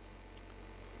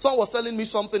 Someone was telling me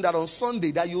something that on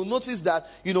Sunday that you'll notice that,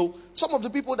 some of the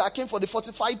people that came for the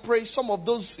fortified praise, some of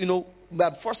those,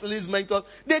 first release mentors,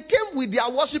 they came with their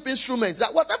worship instruments.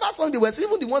 That whatever song they were,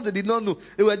 even the ones they did not know,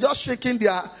 they were just shaking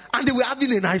and they were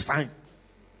having a nice time.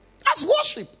 That's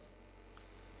worship.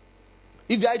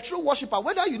 If you are a true worshiper,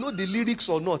 whether you know the lyrics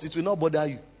or not, it will not bother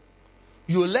you.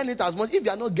 You will learn it as much. If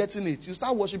you are not getting it, you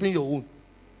start worshiping your own.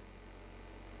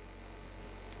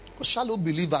 Shallow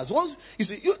believers. Once you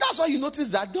see, that's why you notice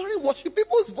that during worship,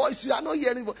 people's voice, you are not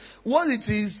hearing. Once it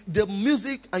is the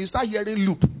music and you start hearing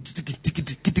loop.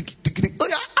 Oh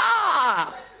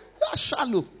yeah, that's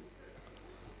shallow.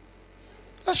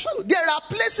 That's shallow. There are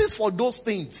places for those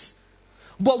things.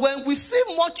 But when we see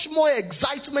much more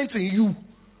excitement in you,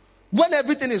 when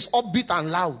everything is upbeat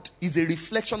and loud, it's a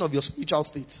reflection of your spiritual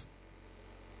state.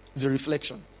 It's a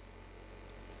reflection.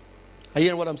 Are you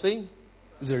hearing what I'm saying?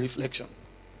 It's a reflection.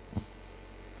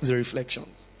 It's a reflection.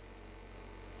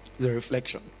 It's a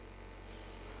reflection.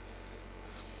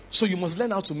 So you must learn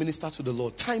how to minister to the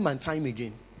Lord time and time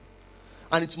again.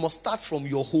 And it must start from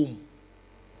your home.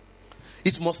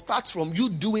 It must start from you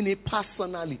doing it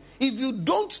personally. If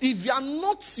you are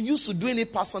not used to doing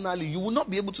it personally, you will not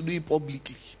be able to do it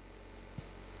publicly.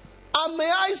 And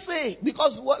may I say,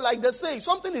 because like they say,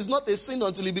 something is not a sin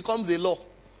until it becomes a law.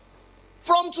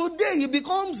 From today, it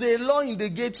becomes a law in the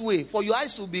gateway for your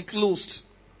eyes to be closed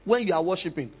when you are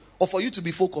worshiping, or for you to be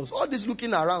focused. All this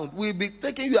looking around will be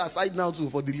taking you aside now too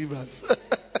for deliverance.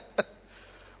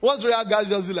 Once real guys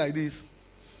just do like this,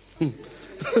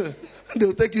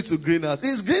 they'll take you to greenhouse.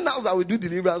 It's greenhouse that will do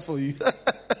deliverance for you.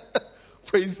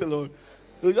 Praise the Lord.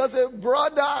 They'll just say,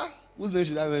 brother, whose name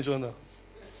should I mention now?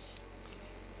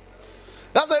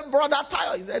 They'll say, brother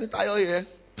Tayo. Is there any Tayo here?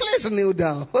 Please kneel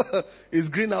down. It's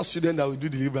greenhouse student that will do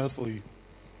deliverance for you.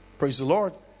 Praise the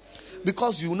Lord.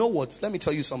 Because you know what? Let me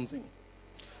tell you something.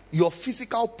 Your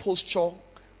physical posture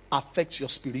affects your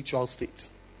spiritual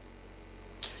state.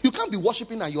 You can't be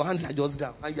worshiping and your hands are just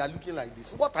down and you are looking like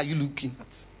this. What are you looking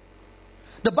at?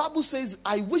 The Bible says,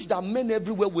 I wish that men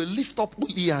everywhere will lift up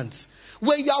holy hands.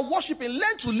 When you are worshiping,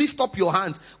 learn to lift up your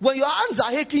hands. When your hands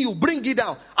are aching, you bring it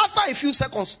down. After a few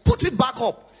seconds, put it back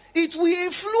up. It will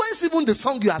influence even the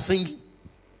song you are singing.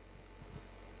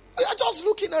 You are just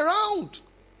looking around.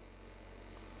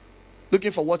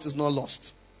 Looking for what is not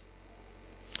lost.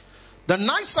 The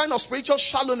ninth sign of spiritual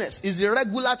shallowness is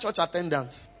irregular church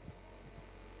attendance.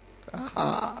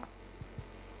 Aha.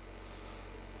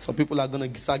 Some people are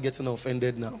going to start getting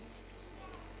offended now.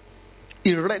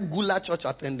 Irregular church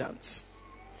attendance.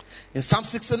 In Psalm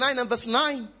 69 and verse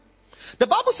 9, the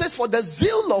Bible says, for the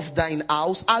zeal of thine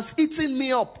house has eaten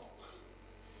me up,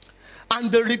 and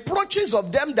the reproaches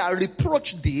of them that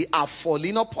reproach thee are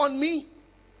falling upon me.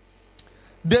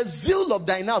 The zeal of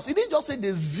thine house. He didn't just say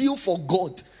the zeal for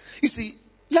God. You see,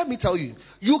 let me tell you,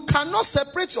 you cannot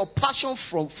separate your passion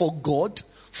for God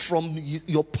from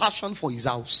your passion for his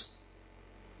house.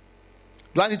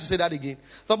 Do I need to say that again?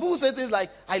 Some people say things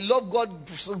like, I love God,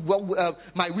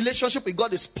 my relationship with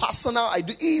God is personal.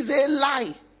 It's a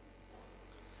lie.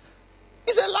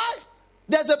 It's a lie.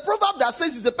 There's a proverb that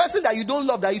says it's the person that you don't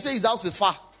love that you say his house is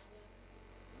far.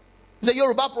 It's a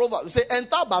Yoruba proverb. You say,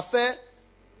 enter bafe.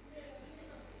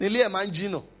 The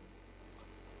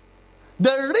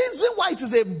reason why it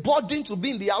is a burden to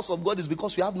be in the house of God is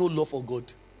because you have no love for God.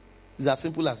 It's as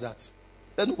simple as that.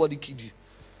 Let nobody kid you.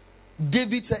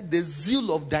 David said, the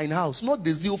zeal of thine house, not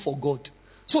the zeal for God.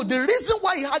 So the reason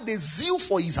why he had a zeal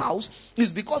for his house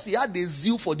is because he had a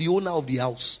zeal for the owner of the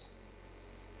house.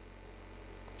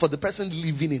 For the person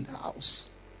living in the house.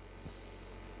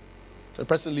 For the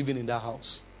person living in that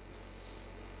house.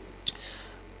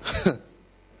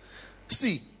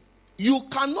 See, you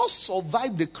cannot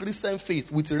survive the Christian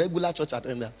faith with regular church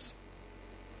attendance.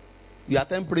 You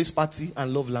attend praise party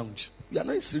and love lounge. You are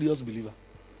not a serious believer.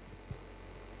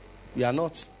 You are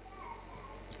not.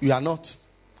 You are not.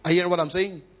 Are you hearing what I'm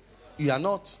saying? You are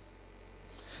not.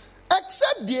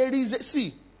 Except there is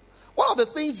see, one of the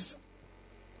things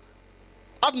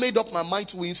I've made up my mind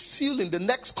to instill in the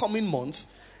next coming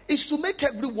months is to make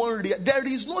everyone there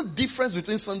is no difference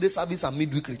between Sunday service and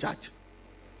midweek recharge.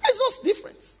 There's no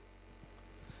difference.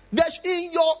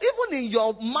 Even in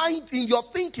your mind, in your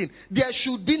thinking, there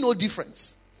should be no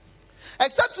difference.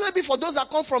 Except maybe for those that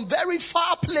come from very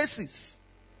far places.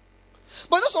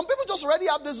 But some people just already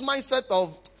have this mindset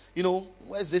of,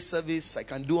 where's this service I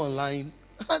can do online?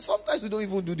 And sometimes we don't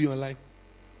even do the online.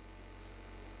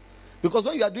 Because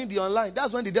when you are doing the online,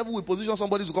 that's when the devil will position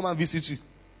somebody to come and visit you.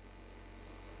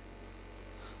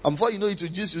 And before you know it, you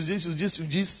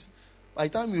gist. By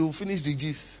the time you finish the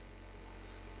gist,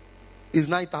 it's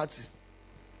 9:30.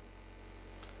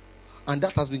 And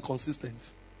that has been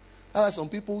consistent. Some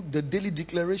people, the daily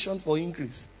declaration for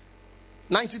increase,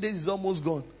 90 days is almost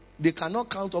gone. They cannot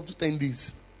count up to 10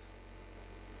 days.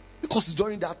 Because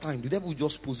during that time, the devil will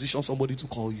just position somebody to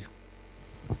call you.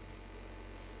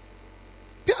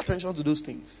 Pay attention to those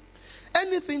things.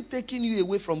 Anything taking you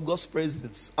away from God's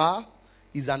presence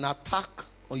is an attack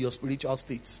on your spiritual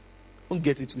state. Don't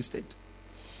get it twisted.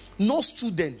 No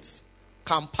student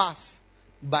can pass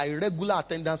by regular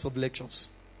attendance of lectures.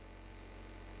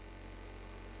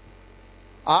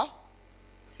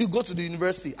 You go to the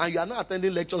university and you are not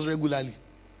attending lectures regularly.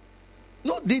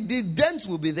 No, the dents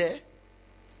will be there.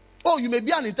 Oh, you may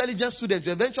be an intelligent student.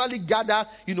 You eventually gather,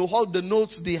 all the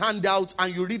notes, the handouts,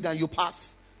 and you read and you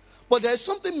pass. But there is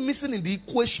something missing in the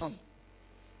equation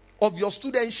of your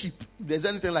studentship, if there's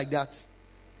anything like that.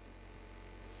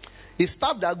 A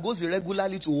staff that goes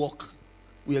irregularly to work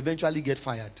will eventually get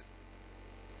fired.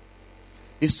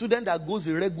 A student that goes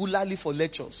irregularly for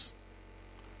lectures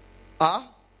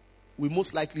will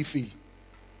most likely fail.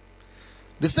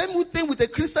 The same thing with a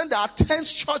Christian that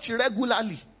attends church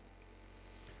regularly.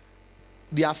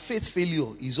 Their faith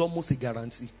failure is almost a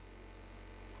guarantee.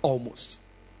 Almost.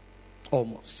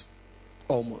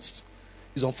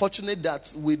 It's unfortunate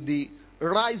that with the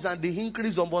rise and the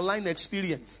increase of online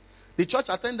experience, the church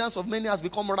attendance of many has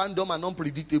become random and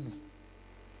unpredictable.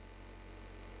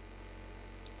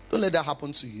 Don't let that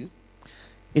happen to you.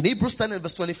 In Hebrews 10 and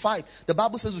verse 25, the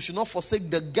Bible says we should not forsake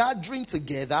the gathering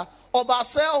together of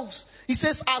ourselves. It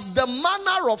says, as the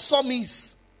manner of some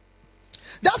is.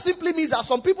 That simply means that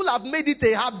some people have made it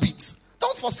a habit.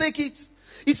 Don't forsake it.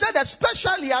 He said,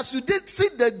 especially as you did see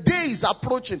the days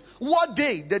approaching. What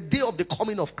day? The day of the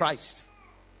coming of Christ.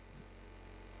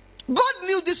 God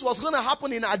knew this was going to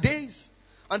happen in our days.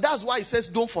 And that's why he says,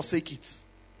 don't forsake it.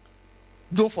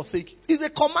 Don't forsake it. It's a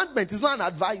commandment. It's not an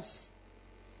advice.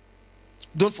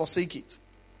 Don't forsake it.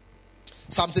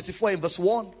 Psalm 34 in verse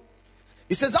 1.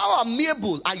 It says, how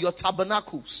amiable are your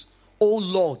tabernacles, O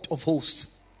Lord of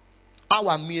hosts. How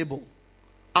amiable.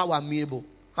 How amiable.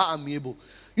 How amiable.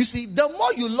 You see, the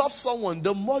more you love someone,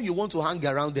 the more you want to hang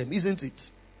around them, isn't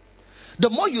it? The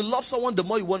more you love someone, the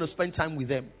more you want to spend time with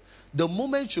them. The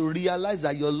moment you realize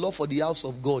that your love for the house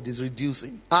of God is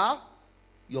reducing,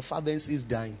 your fervency is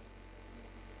dying.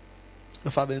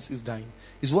 The fervency is dying.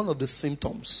 It's one of the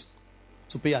symptoms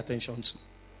to pay attention to.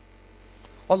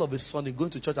 All of a sudden,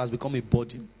 going to church has become a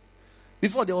burden.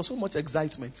 Before, there was so much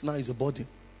excitement. Now it's a burden.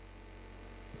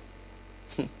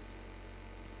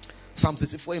 Psalm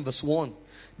 64 in verse 1.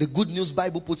 The Good News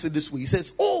Bible puts it this way. It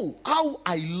says, oh, how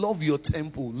I love your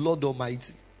temple, Lord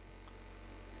Almighty.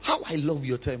 How I love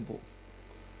your temple.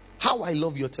 How I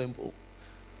love your temple.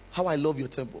 How I love your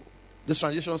temple. This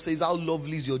translation says, how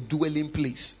lovely is your dwelling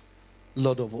place,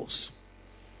 Lord of hosts.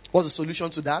 What's the solution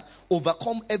to that?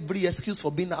 Overcome every excuse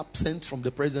for being absent from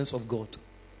the presence of God.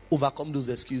 Overcome those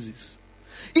excuses.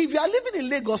 If you are living in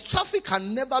Lagos, traffic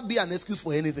can never be an excuse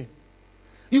for anything.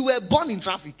 You were born in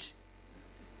traffic.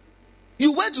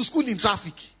 You went to school in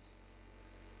traffic.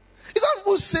 It's not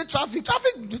who say traffic.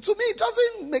 Traffic, to me, it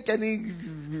doesn't make any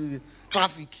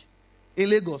traffic in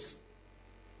Lagos.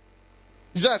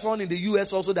 It's just someone in the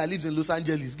US also that lives in Los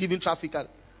Angeles giving traffic.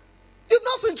 You've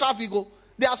not seen traffic.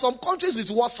 There are some countries with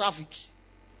worse traffic.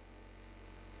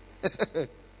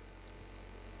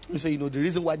 You say, the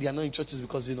reason why they are not in church is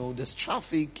because, there's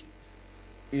traffic.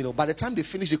 By the time they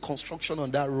finish the construction on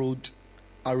that road,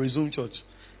 I resume church.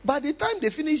 By the time they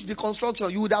finish the construction,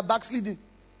 you would have backslidden.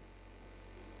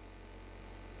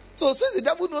 So since the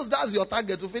devil knows that's your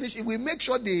target to finish, it will make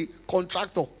sure the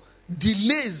contractor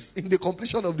delays in the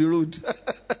completion of the road.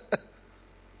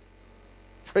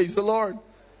 Praise the Lord.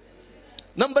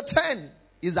 Number 10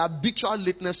 is habitual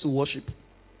lateness to worship.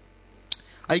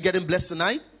 Are you getting blessed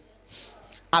tonight?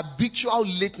 Habitual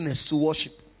lateness to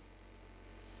worship.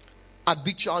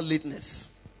 Habitual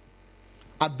lateness.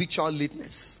 Habitual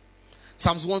lateness.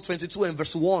 Psalms 122 and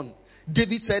verse 1.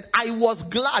 David said, I was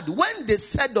glad when they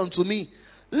said unto me,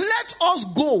 let us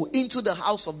go into the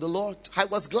house of the Lord. I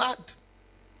was glad.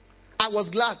 I was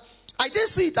glad. I didn't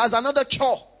see it as another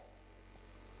chore.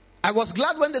 I was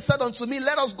glad when they said unto me,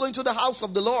 let us go into the house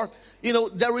of the Lord. You know,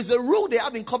 there is a rule they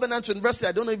have in Covenant University.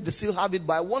 I don't know if they still have it,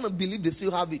 but I want to believe they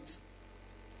still have it.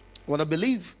 I want to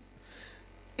believe.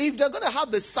 If they're going to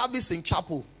have the service in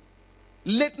chapel,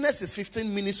 lateness is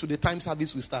 15 minutes to the time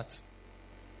service will start.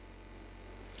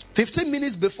 15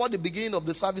 minutes before the beginning of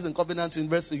the service in Covenant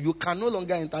University, you can no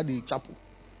longer enter the chapel.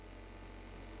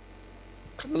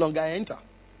 Can no longer enter.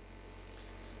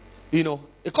 You know,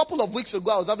 a couple of weeks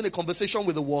ago, I was having a conversation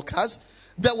with the workers.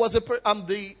 There was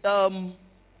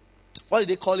what do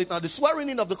they call it now? The swearing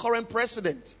in of the current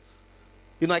president.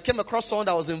 You know, I came across someone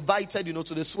that was invited, you know,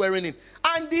 to the swearing in.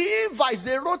 And the invite,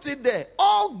 they wrote it there.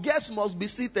 All guests must be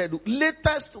seated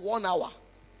latest 1 hour.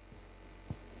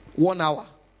 1 hour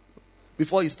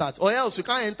before he starts. Or else you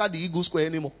can't enter the Eagle Square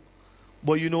anymore.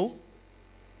 But you know,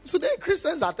 today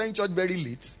Christians attend church very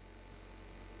late.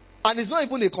 And it's not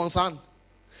even a concern.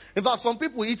 In fact, some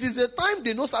people, it is the time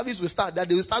they know service will start that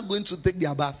they will start going to take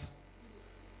their bath.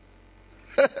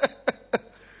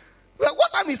 Well,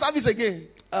 what time is service again?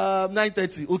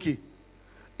 9:30. Okay.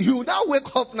 You now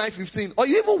wake up 9:15. Or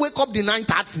you even wake up the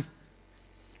 9:30.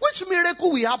 Which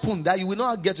miracle will happen that you will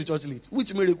not get to church late?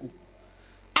 Which miracle?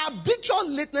 Habitual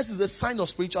lateness is a sign of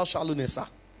spiritual shallowness, sir.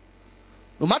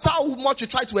 No matter how much you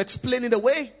try to explain it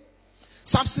away.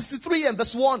 Psalm 63 and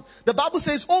verse 1. The Bible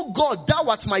says, oh God, thou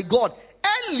art my God.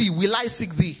 Early will I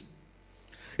seek thee.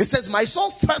 It says, my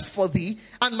soul thirsts for thee,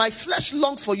 and my flesh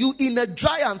longs for you in a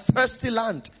dry and thirsty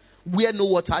land, where no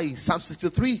water is. Psalm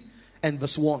 63 and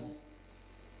verse 1.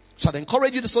 So I'd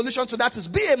encourage you, the solution to that is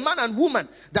be a man and woman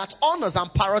that honors and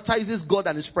prioritizes God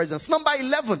and his presence. Number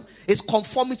 11 is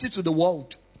conformity to the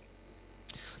world.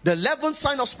 The 11th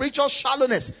sign of spiritual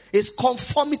shallowness is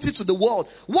conformity to the world.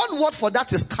 One word for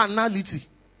that is carnality.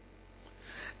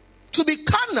 To be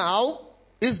carnal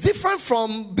is different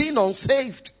from being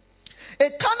unsaved. A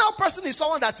carnal person is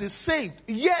someone that is saved,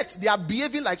 yet they are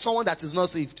behaving like someone that is not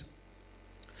saved.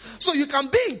 So you can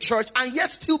be in church and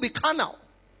yet still be carnal.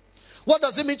 What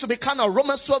does it mean to be carnal?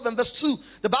 Romans 12 and verse 2.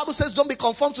 The Bible says, don't be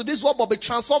conformed to this world, but be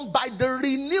transformed by the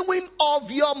renewing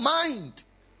of your mind.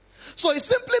 So it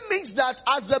simply means that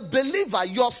as a believer,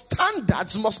 your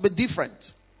standards must be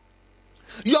different.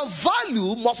 Your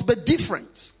value must be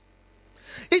different.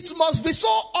 It must be so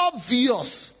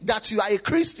obvious that you are a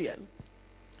Christian.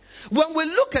 When we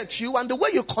look at you and the way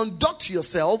you conduct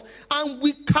yourself, and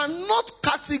we cannot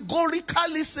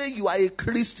categorically say you are a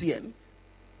Christian,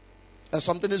 and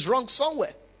something is wrong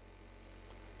somewhere.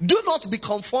 Do not be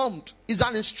conformed is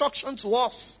an instruction to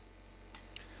us.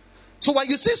 So when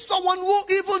you see someone who,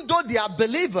 even though they are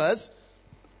believers,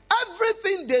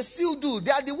 everything they still do, they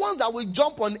are the ones that will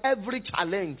jump on every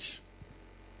challenge,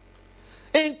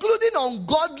 including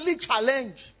ungodly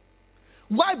challenge.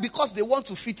 Why? Because they want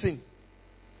to fit in.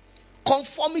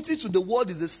 Conformity to the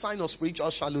world is a sign of spiritual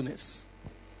shallowness.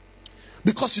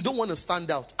 Because you don't want to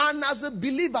stand out. And as a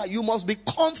believer, you must be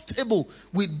comfortable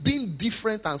with being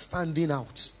different and standing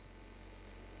out.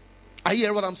 Are you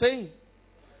hearing what I'm saying?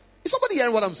 Is somebody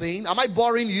hearing what I'm saying? Am I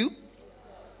boring you?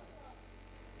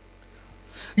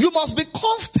 You must be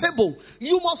comfortable.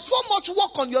 You must so much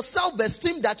work on your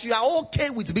self-esteem that you are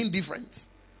okay with being different.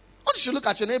 Why don't you look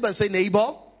at your neighbor and say,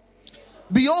 neighbor,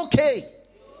 be okay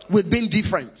with being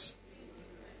different.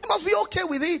 You must be okay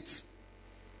with it.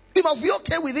 You must be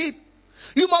okay with it.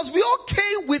 You must be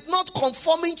okay with not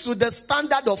conforming to the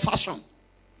standard of fashion.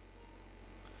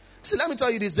 See, let me tell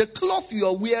you this. The cloth you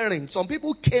are wearing, some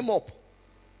people came up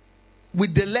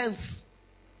with the length.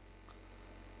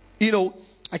 You know,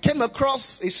 I came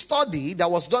across a study that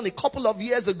was done a couple of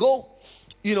years ago.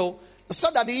 You know,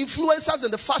 said that the influencers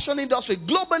in the fashion industry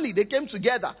globally, they came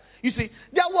together. You see,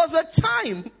 there was a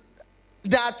time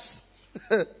that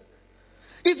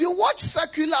if you watch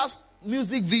secular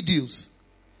music videos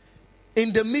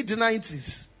in the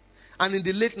mid-90s and in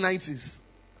the late 90s,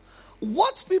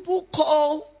 what people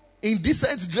call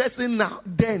indecent dressing now,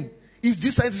 then, is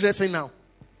decent dressing now.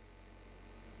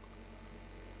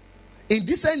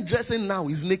 Indecent dressing now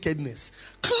is nakedness.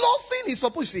 Clothing is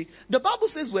supposed to see. The Bible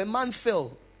says when man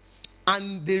fell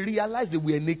and they realized they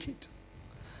were naked,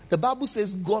 the Bible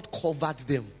says God covered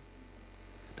them.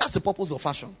 That's the purpose of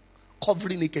fashion.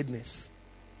 Covering nakedness.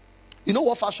 You know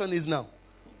what fashion is now?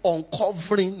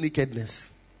 Uncovering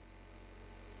nakedness.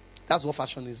 That's what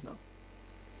fashion is now.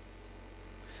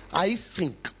 I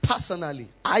think, personally,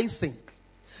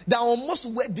 that on most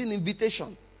wedding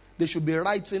invitation, they should be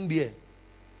writing there,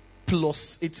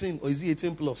 plus 18, or is it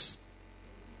 18 plus?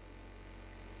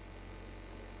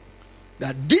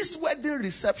 That this wedding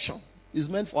reception is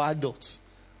meant for adults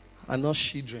and not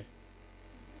children.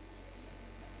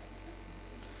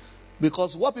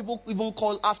 Because what people even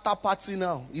call after party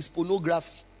now is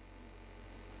pornography.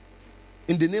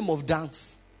 In the name of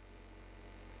dance.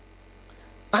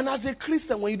 And as a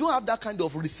Christian, when you don't have that kind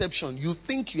of reception, you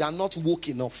think you are not woke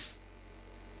enough.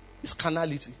 It's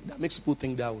carnality that makes people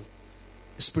think that way.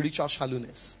 Spiritual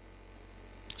shallowness.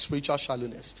 Spiritual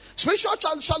shallowness. Spiritual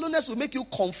shallowness will make you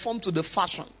conform to the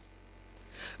fashion.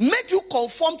 Make you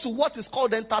conform to what is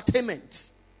called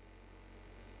entertainment.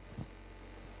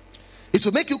 It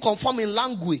will make you conform in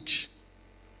language.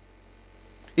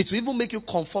 It will even make you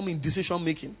conform in decision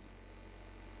making.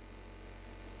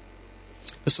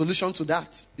 The solution to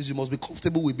that is you must be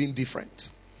comfortable with being different.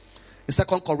 In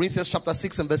 2 Corinthians chapter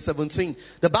 6 and verse 17,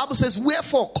 the Bible says,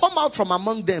 "Wherefore come out from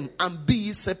among them and be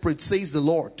ye separate, says the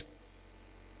Lord."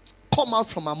 Come out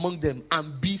from among them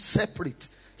and be separate,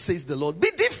 says the Lord. Be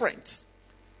different.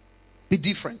 Be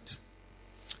different.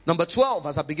 Number 12,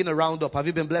 as I begin to round up, have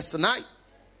you been blessed tonight?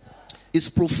 It's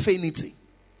profanity.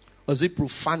 Or is it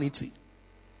profanity?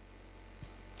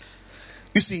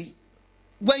 You see,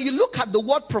 when you look at the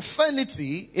word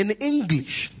profanity in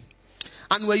English,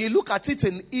 and when you look at it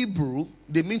in Hebrew,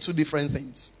 they mean two different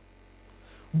things.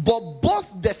 But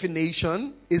both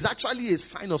definition is actually a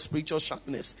sign of spiritual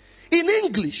sharpness. In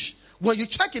English, when you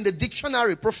check in the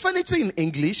dictionary, profanity in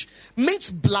English means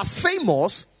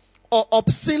blasphemous or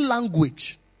obscene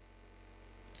language.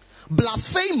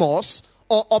 Blasphemous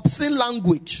or obscene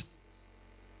language.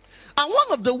 And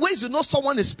one of the ways you know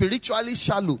someone is spiritually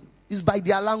shallow is by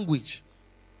their language.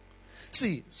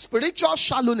 See, spiritual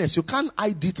shallowness, you can't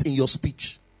hide it in your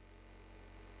speech.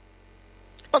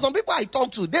 But some people I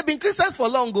talk to, they've been Christians for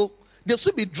long ago. They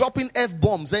should be dropping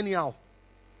F-bombs anyhow.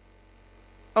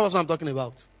 That's what I'm talking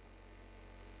about.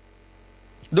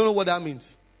 Don't know what that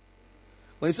means.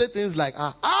 When you say things like,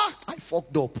 I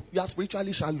fucked up, you are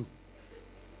spiritually shallow.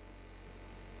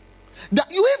 That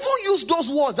you even use those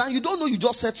words and you don't know you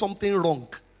just said something wrong.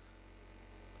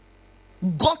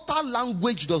 Gutter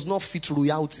language does not fit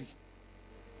royalty.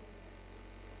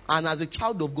 And as a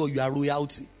child of God, you are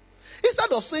royalty.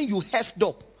 Instead of saying you heffed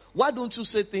up, why don't you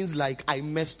say things like, I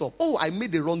messed up. Oh, I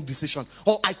made the wrong decision.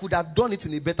 Or I could have done it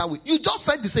in a better way. You just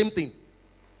said the same thing.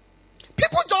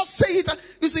 People just say it.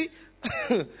 You see,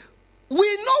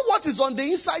 we know what is on the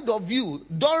inside of you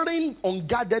during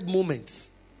unguarded moments.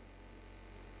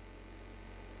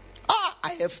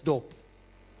 I effed up.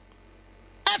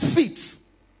 F it.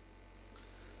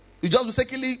 You just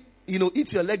mistakenly,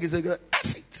 eat your leg and say,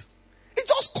 F it. It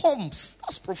just comes.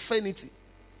 That's profanity.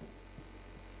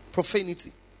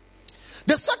 Profanity.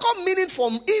 The second meaning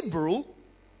from Hebrew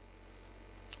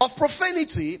of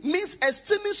profanity means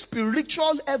esteeming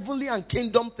spiritual, heavenly, and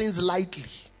kingdom things lightly.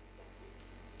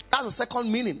 That's the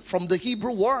second meaning from the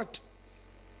Hebrew word.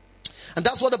 And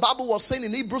that's what the Bible was saying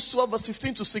in Hebrews 12 verse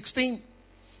 15 to 16.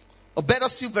 Or better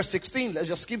still, verse 16. Let's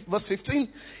just skip verse 15.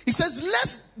 He says,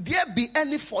 lest there be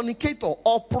any fornicator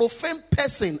or profane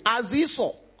person as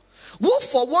Esau, who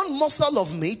for one morsel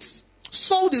of meat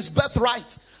sold his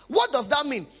birthright. What does that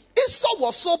mean? Esau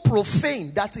was so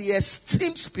profane that he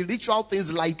esteemed spiritual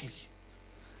things lightly.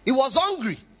 He was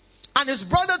hungry. And his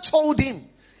brother told him,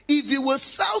 if you will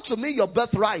sell to me your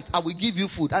birthright, I will give you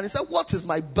food. And he said, what is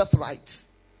my birthright?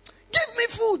 Give me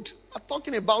food. You're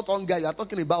talking about hunger. You're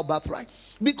talking about birthright.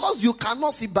 Because you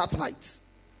cannot see birthright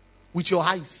with your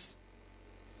eyes.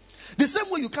 The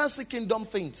same way you can't see kingdom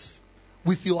things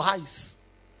with your eyes.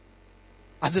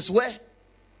 As it were.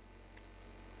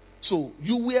 So,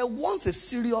 you were once a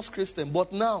serious Christian,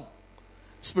 but now,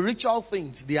 spiritual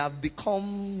things, they have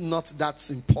become not that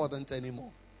important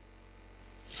anymore.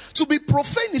 To be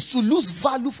profane is to lose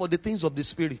value for the things of the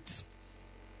Spirit.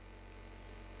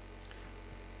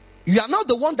 You are not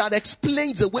the one that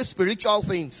explains away spiritual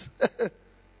things.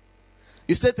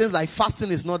 You say things like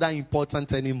fasting is not that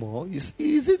important anymore. Is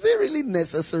it really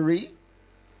necessary?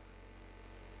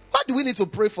 Why do we need to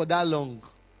pray for that long?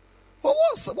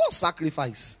 What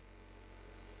sacrifice?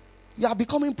 You are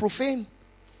becoming profane.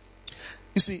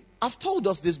 You see, I've told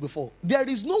us this before. There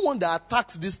is no one that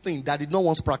attacks this thing that did not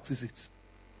once practice it.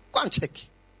 Go and check.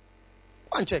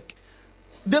 Go and check.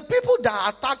 The people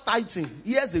that attacked tithing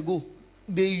years ago,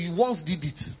 they once did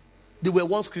it. They were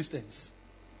once Christians.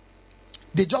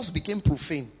 They just became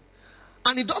profane.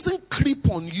 And it doesn't creep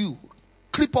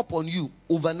up on you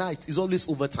overnight. It's always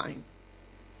over time.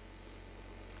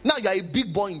 Now you are a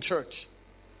big boy in church.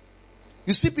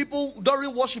 You see people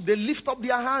during worship, they lift up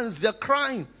their hands, they're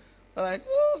crying. They're like,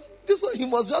 oh, this one, he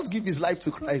must just give his life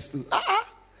to Christ too. I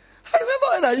remember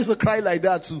when I used to cry like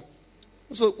that too.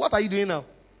 So what are you doing now?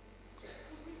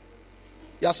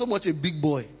 You are so much a big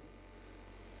boy.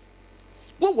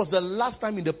 When was the last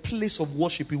time in the place of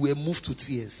worship you were moved to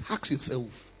tears? Ask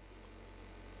yourself.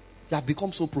 You have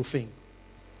become so profane.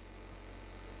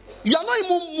 You are not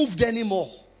even moved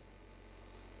anymore.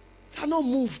 You are not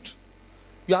moved.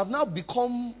 You have now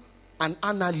become an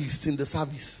analyst in the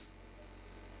service.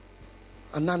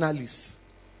 An analyst.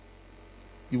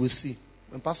 You will see.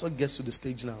 When pastor gets to the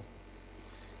stage now,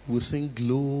 he will sing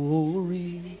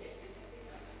glory.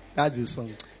 That's his song.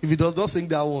 If he does not sing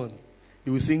that one,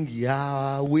 he will sing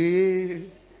Yahweh.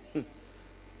 He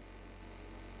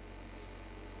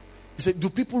said, do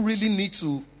people really need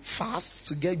to fast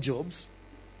to get jobs?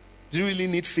 Do you really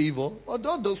need favor? Or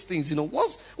all those things,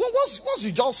 once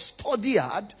you just study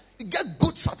hard, you get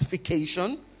good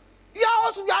certification, you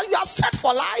are set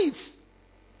for life.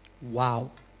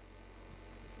 Wow.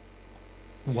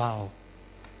 Wow.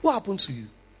 What happened to you?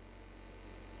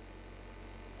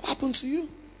 What happened to you?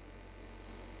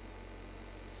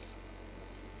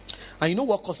 And you know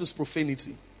what causes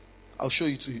profanity? I'll show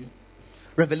you to you.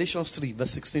 Revelation 3,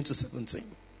 verse 16 to 17.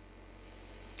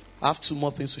 I have two more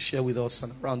things to share with us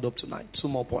and round up tonight. Two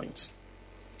more points.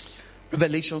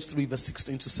 Revelation 3, verse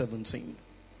 16 to 17.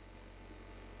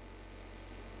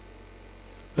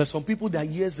 There are some people that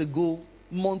years ago,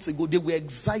 months ago, they were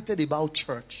excited about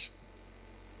church.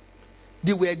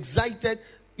 They were excited.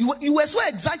 You were so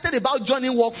excited about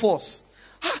joining workforce.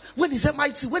 When is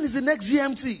MIT? When is the next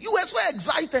GMT? You were so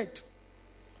excited.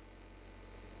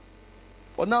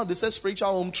 But now they say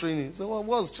spiritual home training. So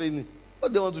what's training? What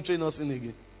do they want to train us in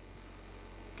again?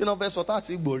 What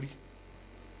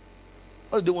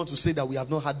do they want to say that we have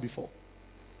not had before?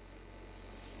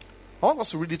 I want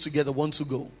us to read it together. 1 to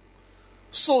go.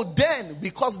 So then,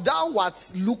 because thou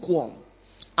art lukewarm,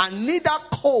 and neither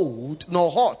cold nor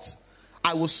hot,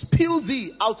 I will spew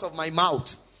thee out of my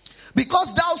mouth.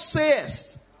 Because thou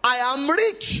sayest, I am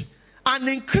rich, and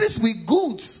increase with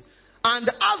goods, and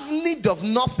have need of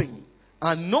nothing,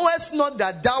 and knowest not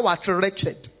that thou art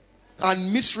wretched,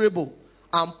 and miserable,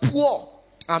 and poor,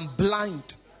 and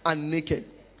blind, and naked.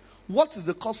 What is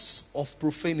the cause of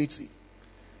profanity?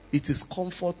 It is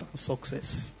comfort and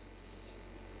success.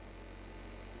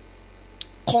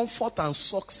 Comfort and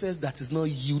success that is not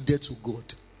yielded to God.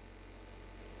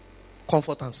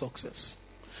 Comfort and success.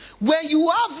 When you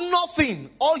have nothing,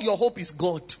 all your hope is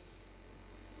God.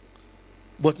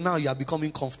 But now you are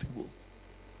becoming comfortable.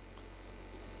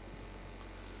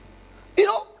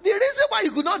 The reason why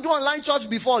you could not do online church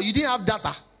before, you didn't have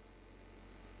data.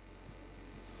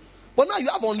 But now you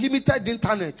have unlimited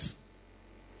internet.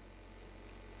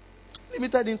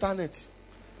 Limited internet.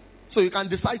 So you can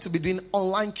decide to be doing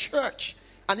online church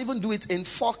and even do it in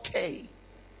 4K.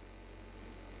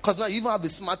 Because now you even have a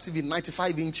smart TV,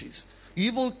 95 inches. You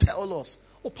even tell us,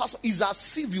 oh, Pastor, it's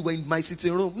as if you were in my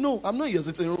sitting room. No, I'm not in your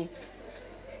sitting room.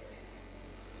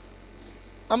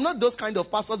 I'm not those kind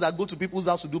of pastors that go to people's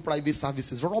house to do private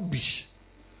services. Rubbish.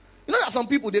 You know, there are some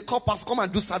people, they call pastors, come and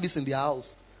do service in their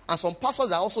house. And some pastors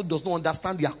that also does not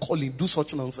understand their calling, do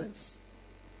such nonsense.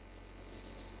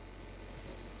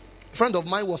 A friend of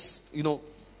mine was,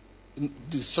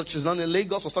 the church is not in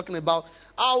Lagos, was talking about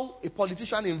how a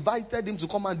politician invited him to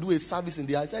come and do a service in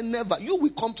their house. I said, never. You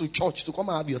will come to church to come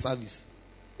and have your service.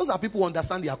 Those are people who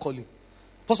understand their calling.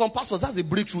 For some pastors, that's a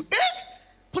breakthrough.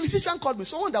 Politician called me,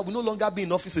 someone that will no longer be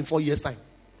in office in 4 years' time.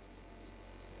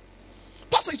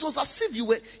 Pastor, it was as if you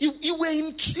were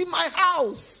in my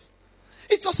house.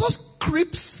 It was so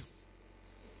creeps.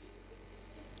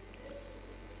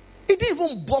 It didn't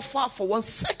even buffer for 1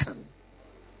 second.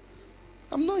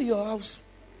 I'm not in your house.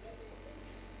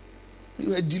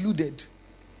 You were deluded.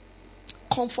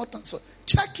 Comfort and so.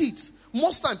 Check it.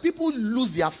 Most time people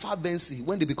lose their fervency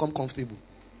when they become comfortable.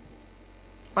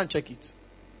 Go and check it.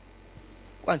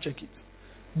 Go and check it.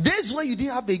 Days when you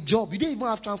didn't have a job, you didn't even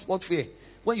have transport fare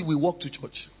when you will walk to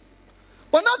church.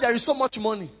 But now there is so much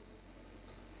money.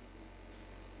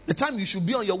 The time you should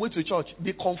be on your way to church,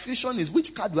 the confusion is,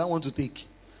 which car do I want to take?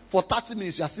 For 30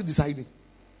 minutes, you are still deciding.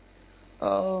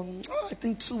 I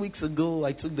think 2 weeks ago,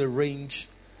 I took the range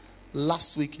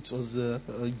Last week it was a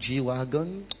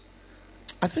G-Wagon.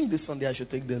 I think this Sunday I should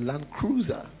take the Land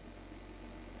Cruiser.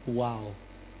 Wow.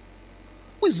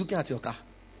 Who is looking at your car?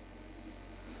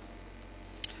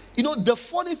 You know, the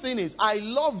funny thing is, I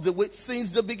love the way,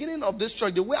 since the beginning of this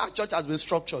church, the way our church has been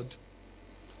structured.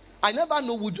 I never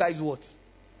know who drives what.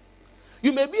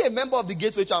 You may be a member of the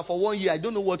Gateway Church, and for 1 year, I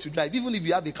don't know what to drive, even if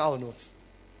you have a car or not.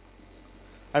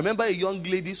 I remember a young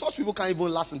lady, such people can't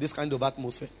even last in this kind of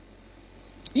atmosphere.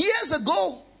 Years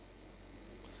ago.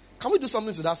 Can we do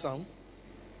something to that sound?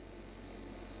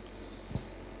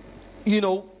 You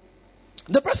know,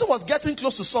 the person was getting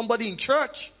close to somebody in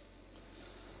church.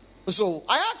 So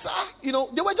I asked her, you know,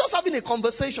 they were just having a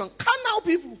conversation. Carnal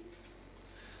people.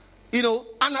 You know,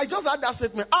 and I just had that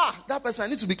statement. That person, I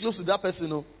need to be close to that person.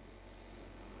 You know.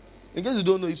 In case you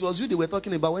don't know, it was you they were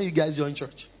talking about when you guys joined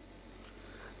church.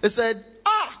 They said,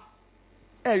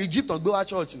 hey, Jeep don't go to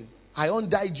church. I own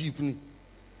that Jeep.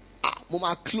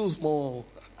 Mama, close more.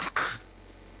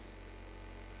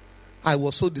 I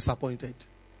was so disappointed.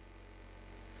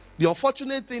 The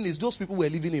unfortunate thing is those people were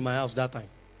living in my house that time.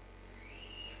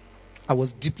 I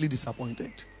was deeply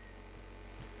disappointed.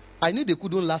 I knew they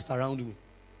couldn't last around me.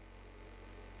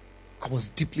 I was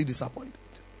deeply disappointed.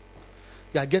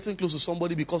 They are getting close to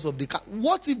somebody because of the car.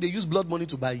 What if they use blood money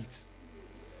to buy it?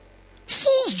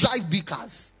 Fools drive big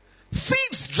cars.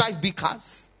 Thieves drive big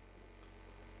cars.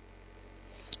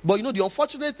 But you know, the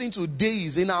unfortunate thing today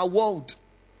is in our world,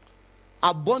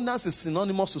 abundance is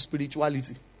synonymous to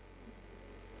spirituality.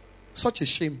 Such a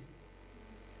shame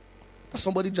that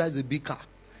somebody drives a big car.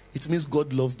 It means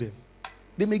God loves them.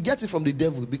 They may get it from the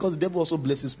devil because the devil also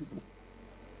blesses people.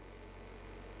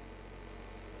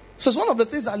 So it's one of the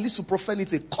things that leads to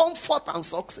profanity. Comfort and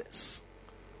success.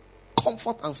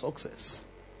 Comfort and success.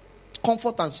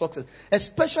 Comfort and success.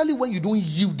 Especially when you don't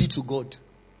yield it to God.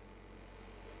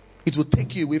 It will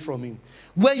take you away from Him.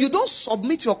 When you don't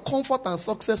submit your comfort and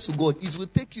success to God, it will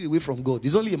take you away from God.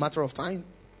 It's only a matter of time.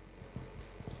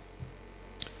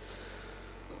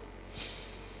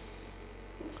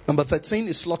 Number 13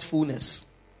 is slothfulness.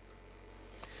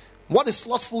 What is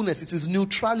slothfulness? It is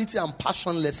neutrality and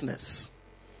passionlessness.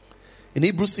 In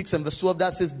Hebrews 6 and verse 12,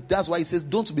 that's why it says,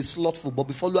 don't be slothful, but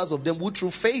be followers of them who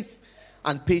through faith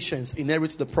and patience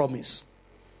inherit the promise.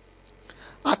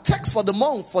 Our text for the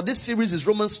month for this series is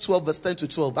Romans 12 verse 10 to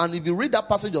 12. And if you read that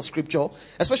passage of scripture,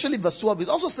 especially verse 12, it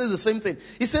also says the same thing.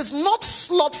 It says, not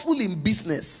slothful in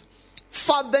business,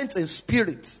 fervent in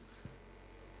spirit.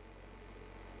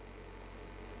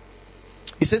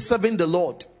 It says, serving the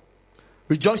Lord,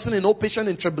 rejoicing in all patience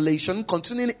in tribulation,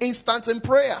 continuing instant in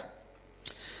prayer.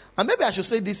 And maybe I should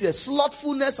say this here,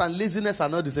 slothfulness and laziness are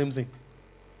not the same thing.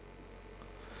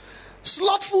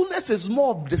 Slothfulness is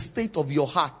more of the state of your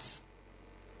heart.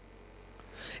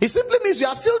 It simply means you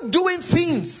are still doing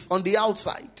things on the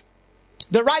outside,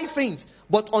 the right things,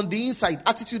 but on the inside,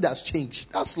 attitude has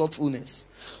changed. That's slothfulness.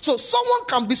 So someone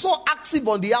can be so active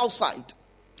on the outside,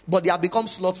 but they have become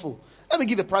slothful. Let me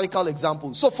give a practical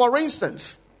example. So for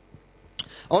instance,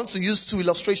 I want to use two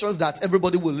illustrations that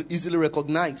everybody will easily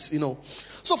recognize, you know.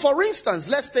 So for instance,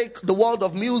 let's take the world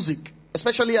of music,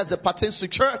 especially as it pertains to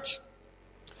church.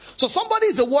 So somebody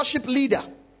is a worship leader.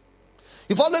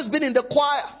 You've always been in the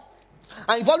choir.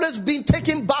 And you've always been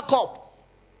taken back up.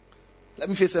 Let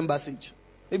me face a message.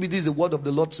 Maybe this is the word of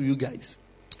the Lord to you guys.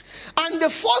 And the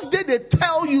first day they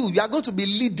tell you, you are going to be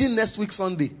leading next week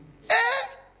Sunday.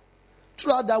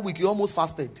 Throughout that week, you almost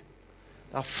fasted.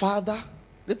 Now, Father,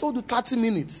 they told you 30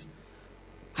 minutes.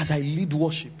 As I lead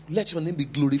worship, let your name be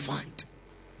glorified.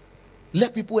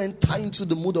 Let people enter into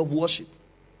the mood of worship.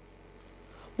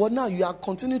 But now you are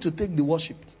continuing to take the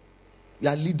worship. You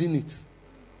are leading it.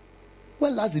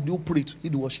 When last did you pray to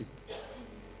lead worship?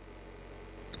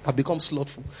 Have become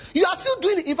slothful. You are still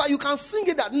doing it. In fact, you can sing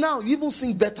it that now. You even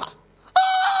sing better.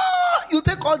 You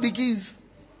take all the keys.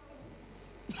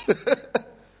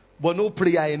 But no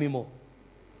prayer anymore.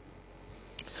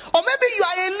 Or maybe you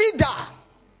are a leader.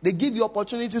 They give you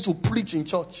opportunity to preach in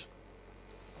church.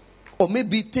 Or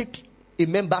maybe take a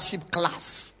membership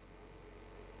class.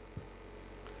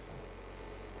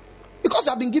 Because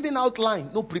you have been given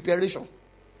outline. No preparation.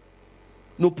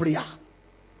 No prayer.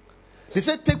 They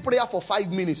said take prayer for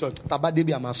 5 minutes. Tabadebi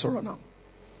Amasoro now.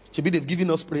 Maybe they've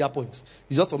given us prayer points.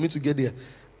 It's just for me to get there.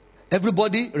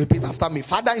 Everybody repeat after me.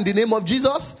 Father, in the name of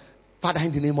Jesus. Father,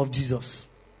 in the name of Jesus.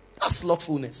 That's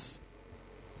slothfulness.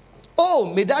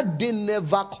 Oh, may that day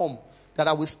never come that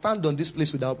I will stand on this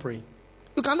place without praying.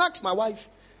 You can ask my wife.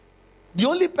 The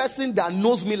only person that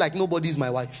knows me like nobody is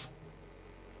my wife.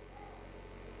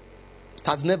 It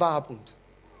has never happened.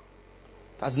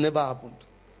 It has never happened.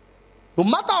 No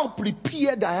matter how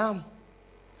prepared I am,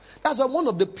 That's why one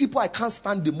of the people I can't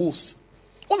stand the most,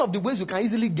 one of the ways you can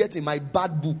easily get in my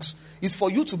bad books, is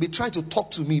for you to be trying to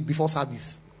talk to me before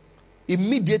service.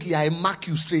 Immediately I mark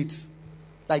you straight.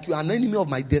 Like you are an enemy of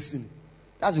my destiny.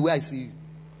 That's the way I see you.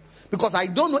 Because I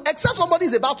don't know, except somebody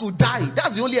is about to die.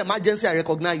 That's the only emergency I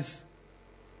recognize.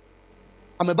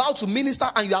 I'm about to minister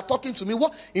and you are talking to me.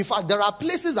 What? In fact, there are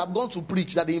places I've gone to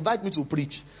preach that they invite me to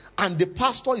preach. And the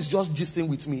pastor is just gisting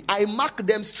with me. I mark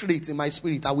them straight in my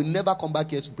spirit. I will never come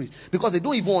back here to preach. Because they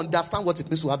don't even understand what it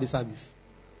means to have a service.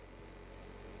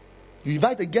 You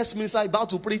invite a guest minister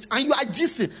about to preach and you are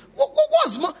gisting.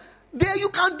 What's more? There you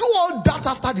can do all that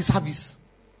after the service.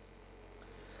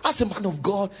 As a man of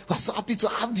God, we're so happy to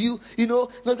have you. You know.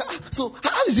 So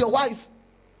how is your wife?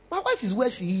 My wife is where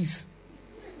she is.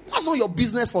 That's not your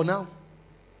business for now.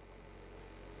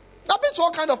 I've been to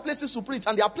all kinds of places to preach,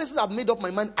 and there are places I've made up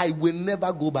my mind I will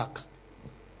never go back.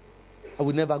 I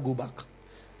will never go back.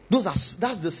 That's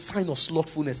the sign of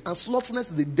slothfulness. And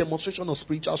slothfulness is a demonstration of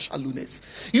spiritual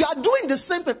shallowness. You are doing the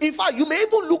same thing. In fact, you may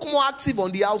even look more active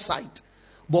on the outside,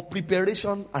 but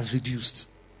preparation has reduced.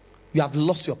 You have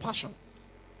lost your passion.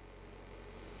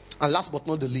 And last but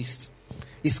not the least,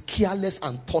 is careless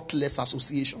and thoughtless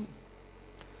association.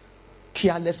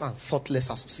 Careless and thoughtless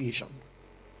association.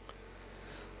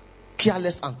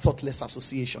 Careless and thoughtless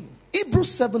association.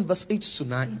 Hebrews 7 verse 8 to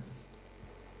 9.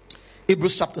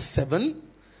 Hebrews chapter 7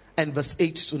 and verse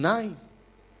 8 to 9.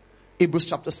 Hebrews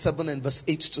chapter 7 and verse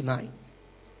 8 to 9.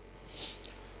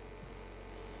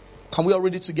 Can we all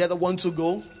read it together? 1, 2,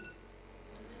 go.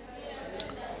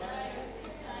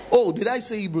 Oh, did I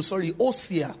say Hebrew? Sorry.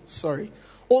 Hosea. Sorry.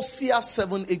 Hosea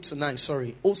 7, 8 to 9.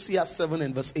 Sorry. Hosea 7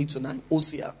 and verse 8 to 9.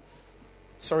 Hosea.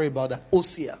 Sorry about that.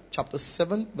 Hosea chapter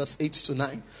 7 verse 8 to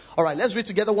 9. All right, let's read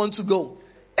together. 1, 2, go.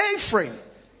 Ephraim,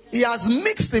 he has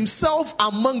mixed himself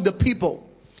among the people.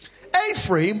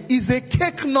 Ephraim is a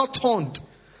cake not turned.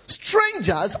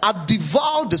 Strangers have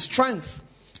devoured the strength,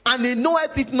 and he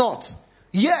knoweth it not.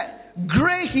 Yet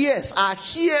gray hairs are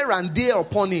here and there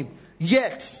upon him,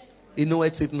 yet he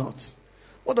knoweth it not.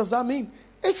 What does that mean?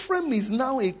 Ephraim is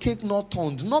now a cake not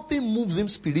turned. Nothing moves him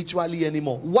spiritually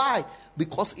anymore. Why?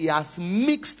 Because he has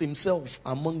mixed himself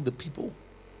among the people.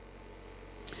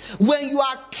 When you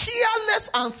are careless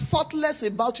and thoughtless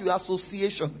about your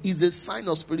association, is a sign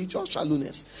of spiritual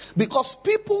shallowness. Because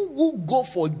people who go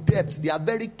for depth, they are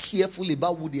very careful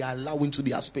about who they allow into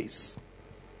their space.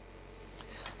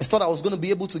 I thought I was going to be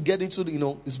able to get into,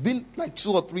 it's been like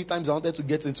 2 or 3 times I wanted to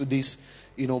get into this,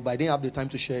 but I didn't have the time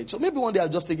to share it. So maybe one day I'll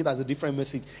just take it as a different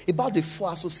message about the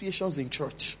 4 associations in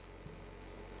church.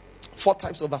 4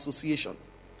 types of association.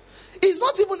 It's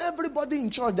not even everybody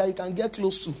in church that you can get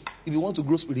close to if you want to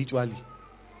grow spiritually.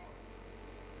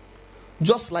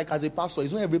 Just like as a pastor,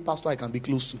 it's not every pastor I can be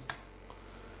close to.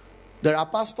 There are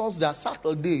pastors that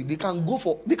Saturday, they can go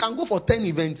for 10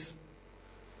 events.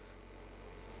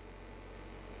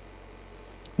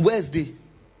 Wednesday,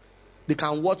 they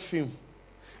can watch film.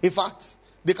 In fact,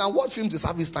 they can watch film to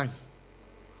service time.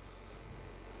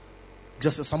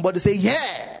 Just as somebody say,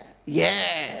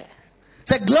 yeah.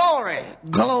 Say, glory.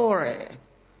 You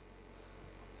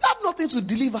have nothing to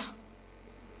deliver.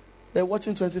 They're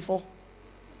watching 24.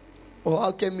 Or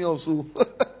Alchemy also.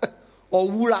 Or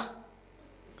Wura.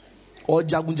 Or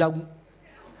Jagun.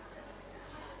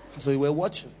 So you were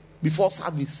watching before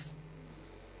service.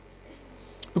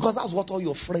 Because that's what all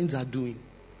your friends are doing.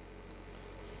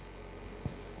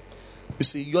 You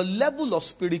see, your level of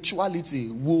spirituality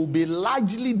will be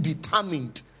largely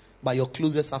determined by your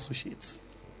closest associates.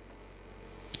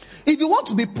 If you want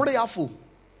to be prayerful,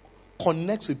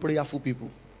 connect with prayerful people.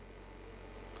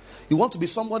 You want to be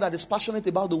someone that is passionate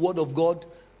about the word of God,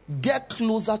 get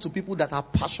closer to people that are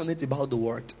passionate about the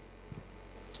word.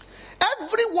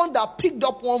 Everyone that picked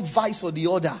up one vice or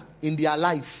the other in their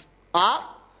life,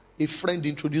 a friend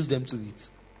introduced them to it.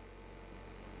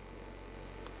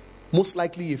 Most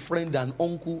likely a friend, an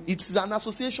uncle. It's an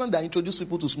association that introduced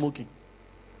people to smoking,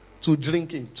 to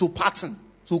drinking, to partying,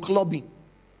 to clubbing.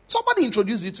 Somebody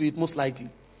introduced you to it, most likely.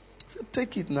 So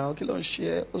take it now. Kill on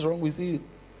share. What's wrong with you?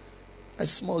 A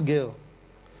small girl.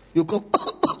 You come.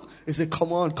 They say,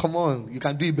 come on. You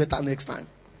can do it better next time.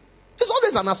 It's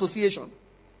always an association.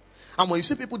 And when you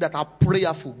see people that are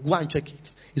prayerful, go and check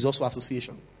it. It's also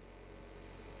association.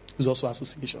 It's also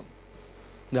association.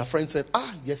 Their friend said,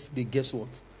 yesterday, guess what?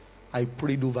 I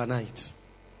prayed overnight.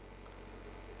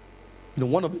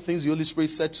 One of the things the Holy Spirit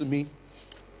said to me,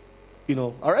 I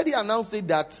already announced it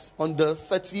that on the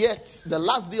 30th, the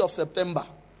last day of September,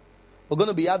 we're going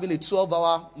to be having a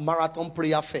 12-hour marathon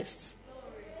prayer fest.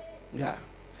 Yeah.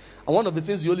 And one of the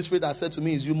things the Holy Spirit has said to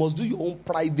me is you must do your own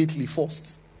privately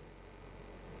first.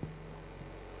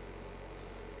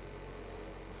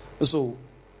 So,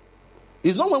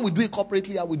 it's not when we do it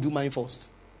corporately how we do mine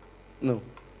first. No.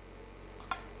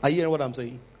 Are you hearing what I'm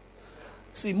saying?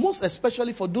 See, most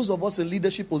especially for those of us in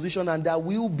leadership position, and there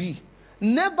will be,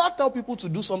 never tell people to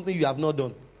do something you have not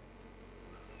done.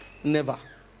 Never.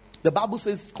 The Bible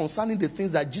says concerning the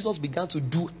things that Jesus began to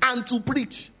do and to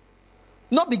preach.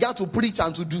 Not began to preach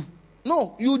and to do.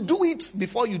 No, you do it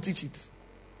before you teach it.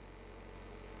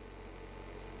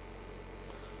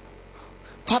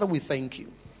 Father, we thank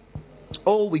you.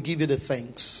 Oh, we give you the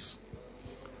thanks.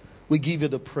 We give you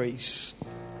the praise.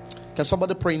 Can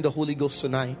somebody pray in the Holy Ghost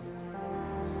tonight?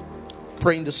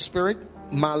 Pray in the Spirit.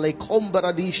 Malekom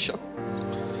baradisha.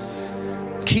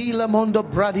 Kila mondo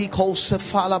bradi kose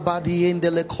fala badi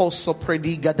endele koso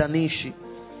prediga danishi.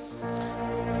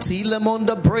 Tila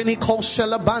monda breni kose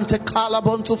labante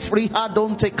kalabonto friha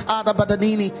donte kada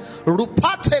badanini.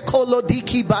 Rupate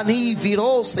kolodiki bani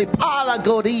virose para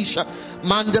gorisha.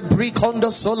 Manda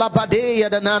brikondo sola badeya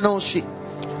dananoshi.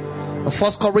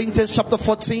 1 Corinthians chapter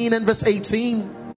 14 and verse 18.